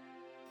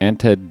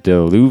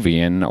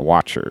Antediluvian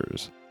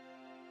Watchers.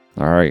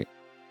 All right.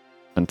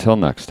 Until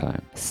next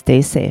time,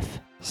 Stay safe.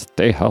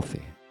 stay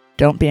healthy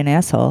Don't be an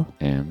asshole.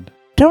 and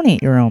Don't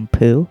eat your own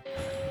poo.